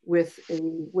issue with a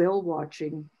whale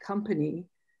watching company,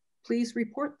 please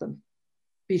report them.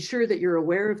 Be sure that you're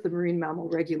aware of the marine mammal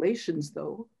regulations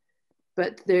though,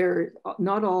 but they're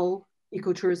not all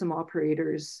ecotourism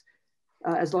operators,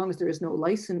 as long as there is no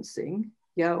licensing,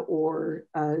 or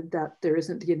that there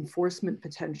isn't the enforcement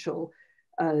potential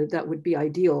that would be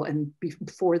ideal. And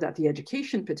before that, the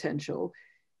education potential,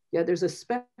 there's a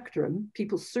spectrum.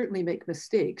 People certainly make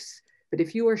mistakes, but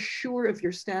if you are sure of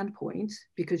your standpoint,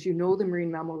 because you know the marine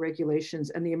mammal regulations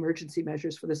and the emergency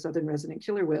measures for the southern resident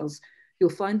killer whales, you'll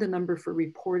find the number for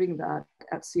reporting that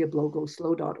at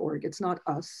seeablowgoslow.org. It's not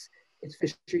us, it's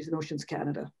Fisheries and Oceans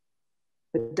Canada.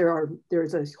 But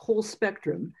there's a whole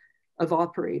spectrum of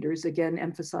operators, again,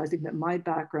 emphasizing that my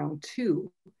background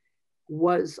too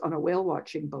was on a whale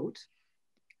watching boat,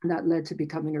 and that led to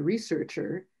becoming a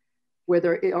researcher, where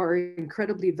there are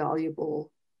incredibly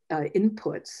valuable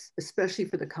inputs, especially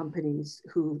for the companies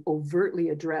who overtly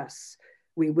address,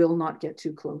 we will not get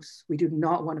too close. We do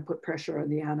not want to put pressure on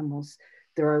the animals.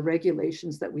 There are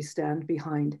regulations that we stand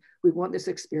behind. We want this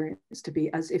experience to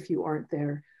be as if you aren't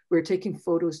there. We're taking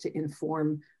photos to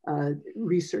inform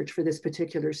research for this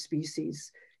particular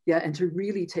species. And to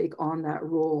really take on that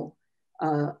role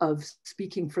of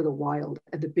speaking for the wild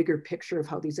and the bigger picture of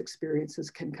how these experiences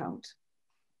can count.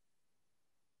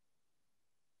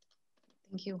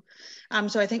 Thank you.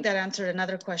 So I think that answered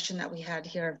another question that we had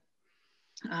here.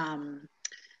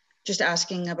 Just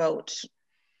asking about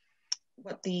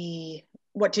what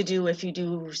to do if you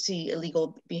do see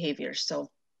illegal behavior. So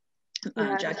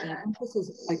Jackie.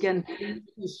 Emphasis, again,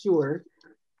 be sure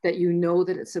that you know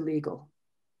that it's illegal.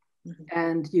 Mm-hmm.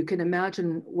 And you can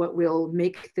imagine what will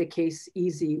make the case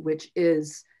easy, which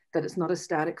is that it's not a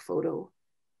static photo,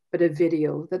 but a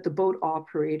video that the boat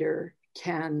operator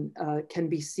can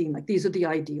be seen. Like, these are the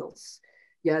ideals,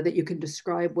 that you can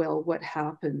describe well what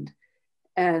happened.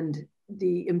 And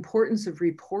the importance of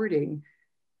reporting,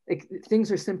 like,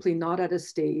 things are simply not at a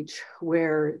stage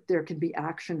where there can be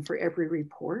action for every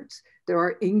report. There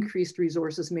are increased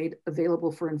resources made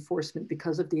available for enforcement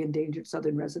because of the endangered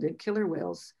southern resident killer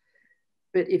whales.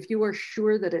 But if you are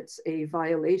sure that it's a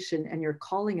violation and you're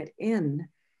calling it in,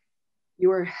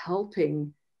 you are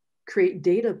helping create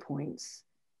data points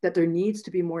that there needs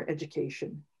to be more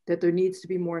education, that there needs to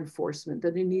be more enforcement,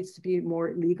 that there needs to be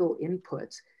more legal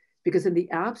input. Because in the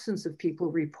absence of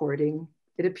people reporting,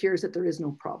 it appears that there is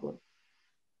no problem.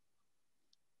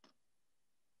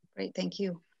 Great, thank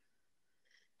you.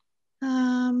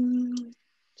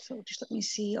 So just let me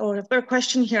see. Oh, I've got a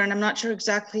question here, and I'm not sure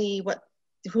exactly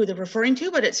who they're referring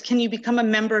to, but it's, can you become a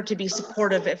member to be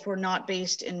supportive if we're not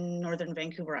based in Northern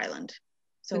Vancouver Island?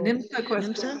 So NIMMSA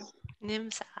question. NIMMSA?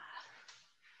 NIMMSA.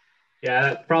 Yeah,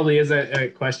 that probably is a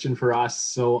question for us.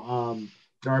 So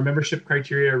our membership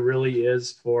criteria really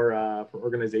is for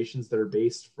organizations that are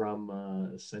based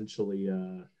from essentially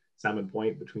Salmon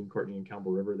Point between Courtenay and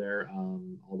Campbell River there,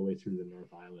 all the way through the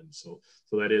North Island. So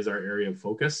that is our area of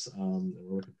focus, and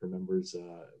we're looking for members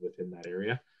within that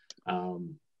area.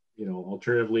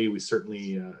 Alternatively, we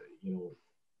certainly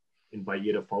invite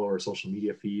you to follow our social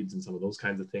media feeds and some of those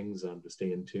kinds of things to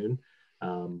stay in tune.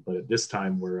 But at this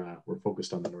time, we're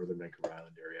focused on the Northern Vancouver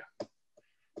Island area.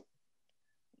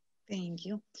 Thank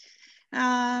you.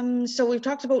 So we've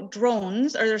talked about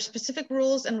drones. Are there specific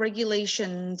rules and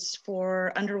regulations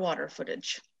for underwater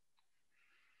footage?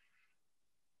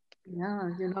 Yeah,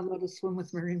 you're not allowed to swim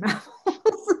with marine mammals.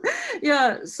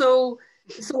 Yeah, so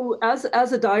as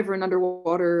a diver and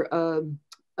underwater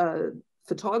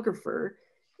photographer,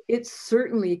 it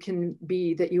certainly can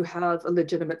be that you have a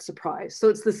legitimate surprise. So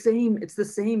it's the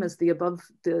same as the above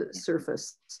the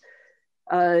surface.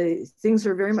 Things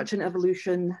are very much in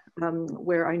evolution,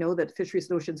 where I know that Fisheries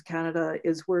and Oceans Canada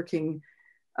is working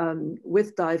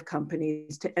with dive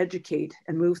companies to educate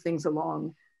and move things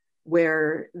along,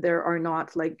 where there are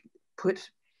not like put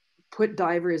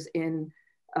divers in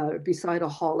beside a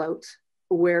haul out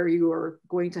where you are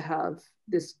going to have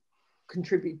this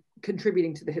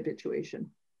contributing to the habituation.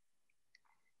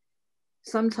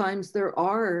 Sometimes there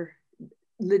are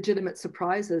legitimate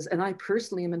surprises, and I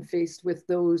personally am faced with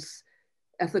those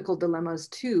ethical dilemmas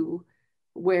too,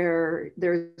 where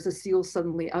there's a seal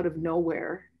suddenly out of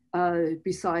nowhere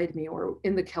beside me or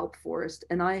in the kelp forest,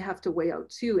 and I have to weigh out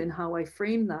too in how I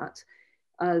frame that,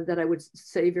 that I would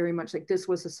say very much like this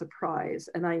was a surprise,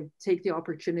 and I take the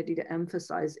opportunity to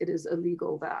emphasize it is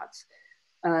illegal that.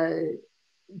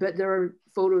 But there are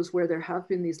photos where there have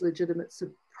been these legitimate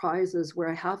surprises where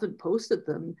I haven't posted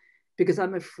them because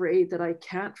I'm afraid that I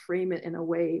can't frame it in a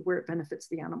way where it benefits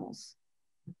the animals.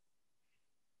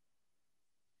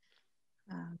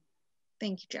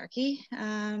 Thank you, Jackie.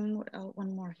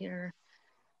 One more here.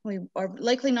 We are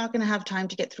likely not going to have time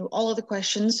to get through all of the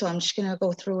questions, so I'm just going to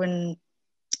go through and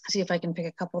see if I can pick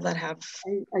a couple that have.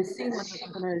 I see one that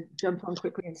I'm going to jump on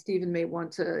quickly, and Stephen may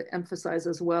want to emphasize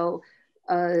as well.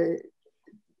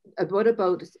 What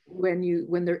about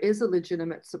when there is a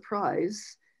legitimate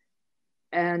surprise,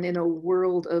 and in a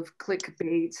world of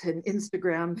clickbait and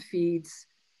Instagram feeds,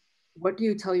 what do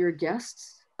you tell your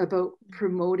guests about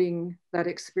promoting that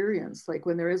experience? Like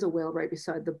when there is a whale right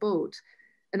beside the boat.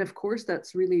 And of course,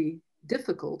 that's really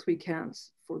difficult. We can't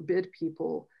forbid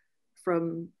people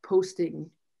from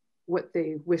posting what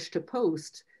they wish to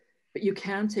post, but you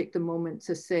can take the moment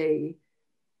to say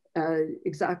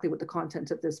exactly what the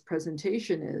content of this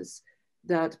presentation is,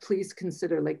 that please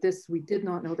consider like this, we did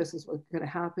not know this is what's going to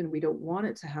happen. We don't want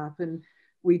it to happen.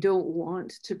 We don't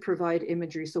want to provide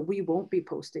imagery, so we won't be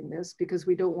posting this because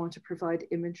we don't want to provide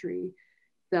imagery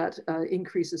that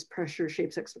increases pressure,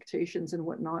 shapes expectations and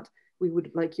whatnot. We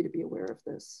would like you to be aware of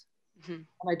this. Mm-hmm.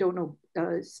 And I don't know,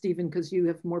 Stephen, because you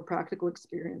have more practical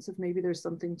experience, if maybe there's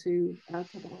something to add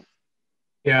to that.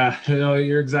 Yeah,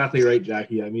 you're exactly right,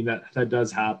 Jackie. I mean, that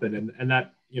does happen. And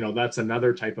that, that's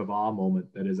another type of awe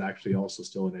moment that is actually also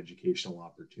still an educational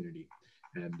opportunity.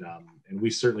 And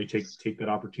we certainly take that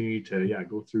opportunity to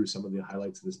go through some of the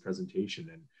highlights of this presentation,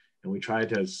 and we try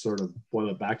to sort of boil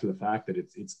it back to the fact that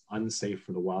it's unsafe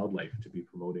for the wildlife to be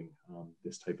promoting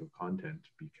this type of content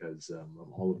because of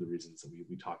all of the reasons that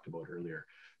we talked about earlier.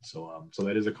 So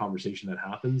that is a conversation that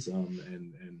happens,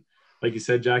 and like you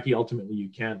said, Jackie, ultimately you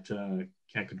can't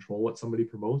control what somebody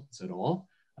promotes at all,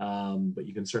 but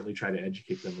you can certainly try to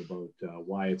educate them about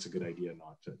why it's a good idea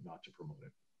not to promote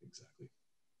it. Exactly.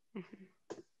 Mm-hmm.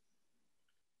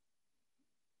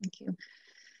 Thank you.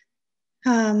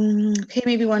 Okay,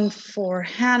 maybe one for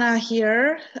Hannah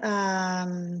here.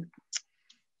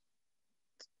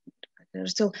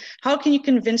 So how can you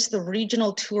convince the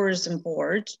regional tourism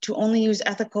board to only use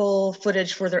ethical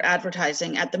footage for their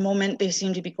advertising? At the moment, they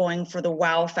seem to be going for the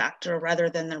wow factor rather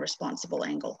than the responsible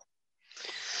angle.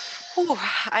 Ooh,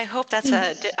 I hope that's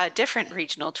a different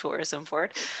regional tourism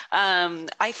board.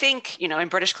 I think, in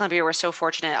British Columbia, we're so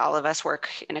fortunate. All of us work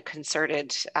in a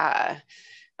concerted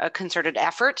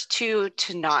effort to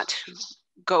not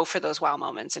go for those wow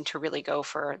moments and to really go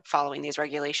for following these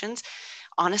regulations.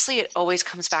 honestly, it always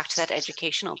comes back to that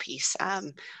educational piece.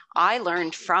 I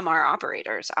learned from our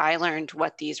operators. I learned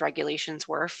what these regulations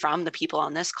were from the people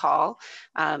on this call,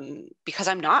 because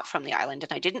I'm not from the island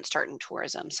and I didn't start in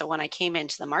tourism. So when I came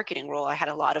into the marketing role, I had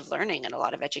a lot of learning and a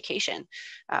lot of education.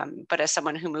 But as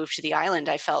someone who moved to the island,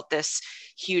 I felt this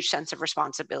huge sense of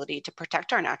responsibility to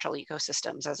protect our natural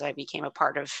ecosystems as I became a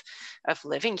part of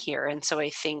living here. And so I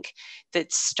think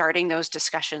that starting those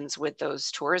discussions with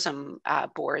those tourism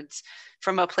boards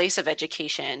from a place of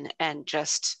education and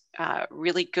just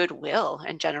really goodwill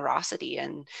and generosity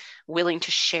and willing to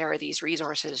share these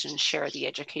resources and share the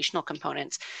educational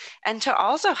components, and to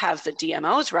also have the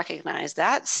DMOs recognize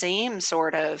that same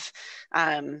sort of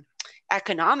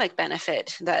economic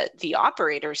benefit that the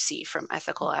operators see from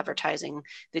ethical advertising.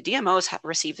 The DMOs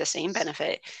receive the same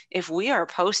benefit. If we are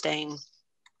posting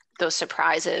those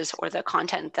surprises or the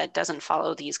content that doesn't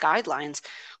follow these guidelines,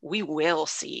 we will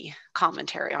see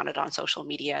commentary on it on social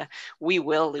media. We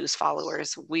will lose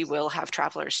followers. We will have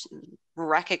travelers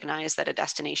recognize that a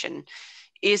destination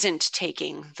isn't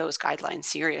taking those guidelines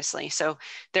seriously. So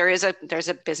there's a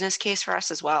business case for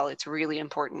us as well. It's really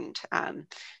important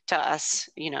to us,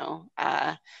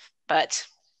 but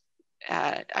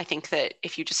I think that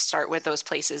if you just start with those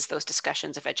places, those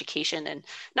discussions of education, and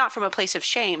not from a place of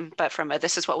shame, but from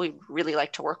this is what we really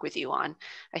like to work with you on,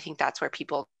 I think that's where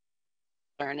people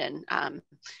learn and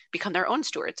become their own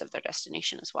stewards of their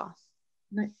destination as well.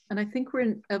 And I think we're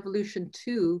in evolution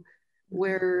too,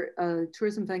 where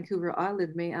Tourism Vancouver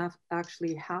Island may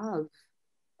actually have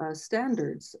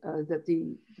standards that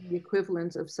the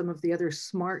equivalent of some of the other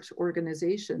smart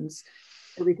organizations,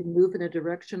 that we can move in a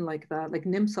direction like that. Like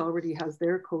NIMMSA already has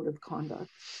their code of conduct,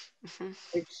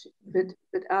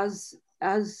 but as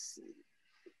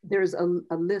there's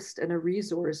a list and a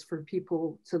resource for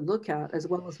people to look at, as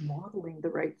well as modeling the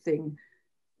right thing,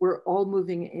 we're all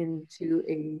moving into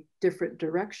a different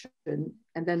direction,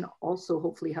 and then also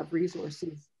hopefully have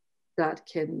resources that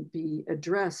can be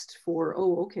addressed for,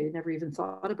 oh, okay, never even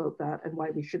thought about that and why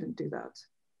we shouldn't do that.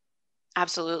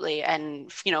 Absolutely.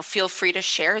 And, feel free to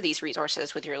share these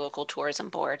resources with your local tourism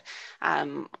board.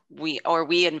 We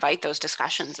invite those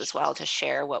discussions as well to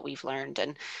share what we've learned.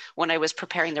 And when I was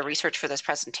preparing the research for this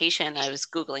presentation, I was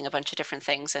Googling a bunch of different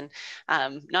things, and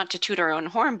not to toot our own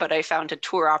horn, but I found a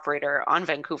tour operator on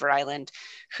Vancouver Island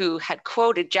who had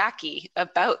quoted Jackie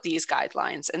about these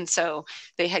guidelines. And so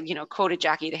they had, quoted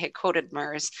Jackie, they had quoted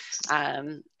MERS,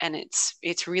 and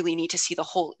it's really neat to see the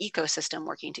whole ecosystem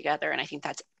working together. And I think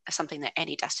that's something that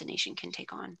any destination can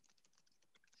take on.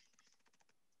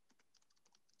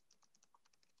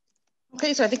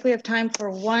 Okay, so I think we have time for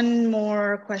one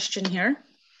more question here.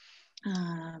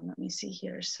 Let me see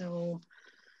here. So,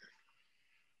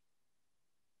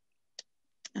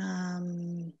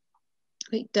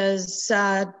 wait, does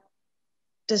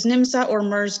NIMMSA or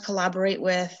MERS collaborate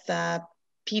with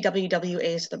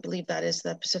PWWA? So I believe that is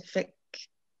the Pacific.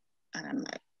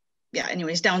 Yeah,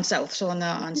 anyways, down south, so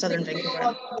on southern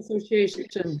Vancouver. Association.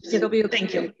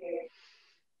 Thank you.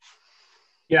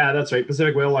 Yeah, that's right,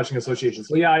 Pacific Whale Watching Association.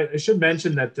 So yeah, I should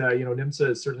mention that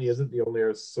NIMMSA certainly isn't the only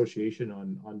association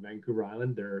on Vancouver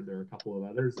Island. There are a couple of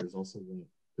others. There's also the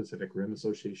Pacific Rim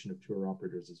Association of Tour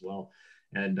Operators as well.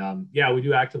 And yeah, we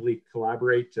do actively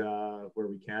collaborate where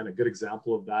we can. A good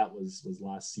example of that was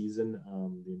last season.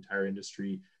 The entire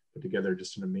industry put together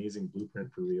just an amazing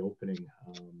blueprint for reopening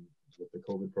with the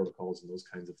COVID protocols and those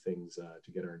kinds of things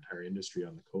to get our entire industry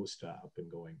on the coast up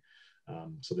and going.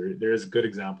 So there is good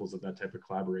examples of that type of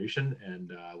collaboration,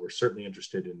 and we're certainly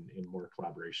interested in more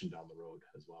collaboration down the road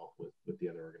as well with the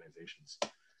other organizations.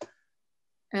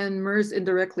 And MERS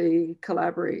indirectly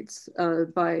collaborates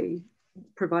by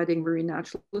providing marine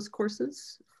naturalist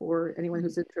courses for anyone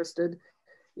who's interested,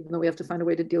 even though we have to find a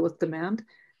way to deal with demand.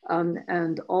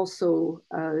 And also,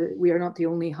 we are not the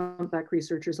only humpback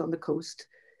researchers on the coast.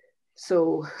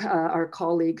 So our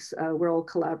colleagues, we're all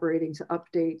collaborating to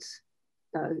update,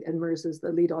 and MERS is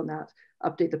the lead on that,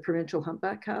 update the provincial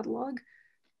humpback catalog.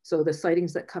 So the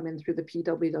sightings that come in through the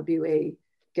PWWA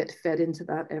get fed into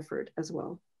that effort as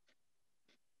well.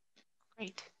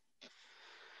 Great.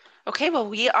 Okay, well,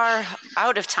 we are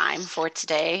out of time for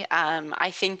today.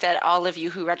 I think that all of you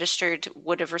who registered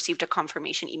would have received a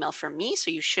confirmation email from me,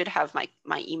 so you should have my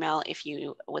email if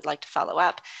you would like to follow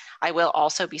up. I will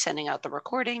also be sending out the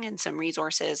recording and some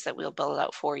resources that we'll build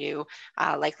out for you,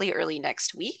 likely early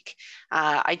next week.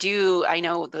 I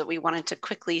know that we wanted to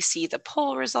quickly see the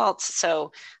poll results,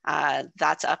 so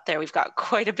that's up there. We've got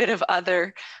quite a bit of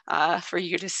other for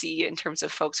you to see in terms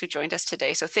of folks who joined us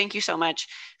today. So thank you so much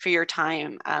for your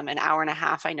time An hour and a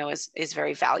half I know is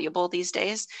very valuable these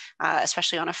days,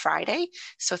 especially on a Friday.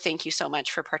 So thank you so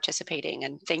much for participating.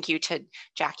 And thank you to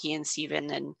Jackie and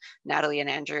Stephen and Natalie and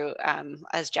Andrew.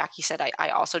 As Jackie said, I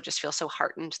also just feel so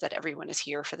heartened that everyone is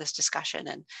here for this discussion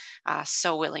and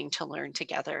so willing to learn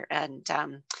together. And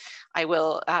I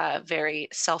will very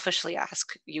selfishly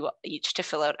ask you each to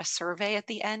fill out a survey at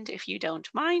the end, if you don't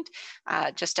mind,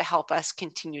 just to help us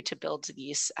continue to build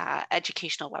these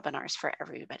educational webinars for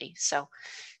everybody. So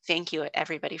thank you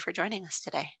everybody for joining us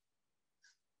today.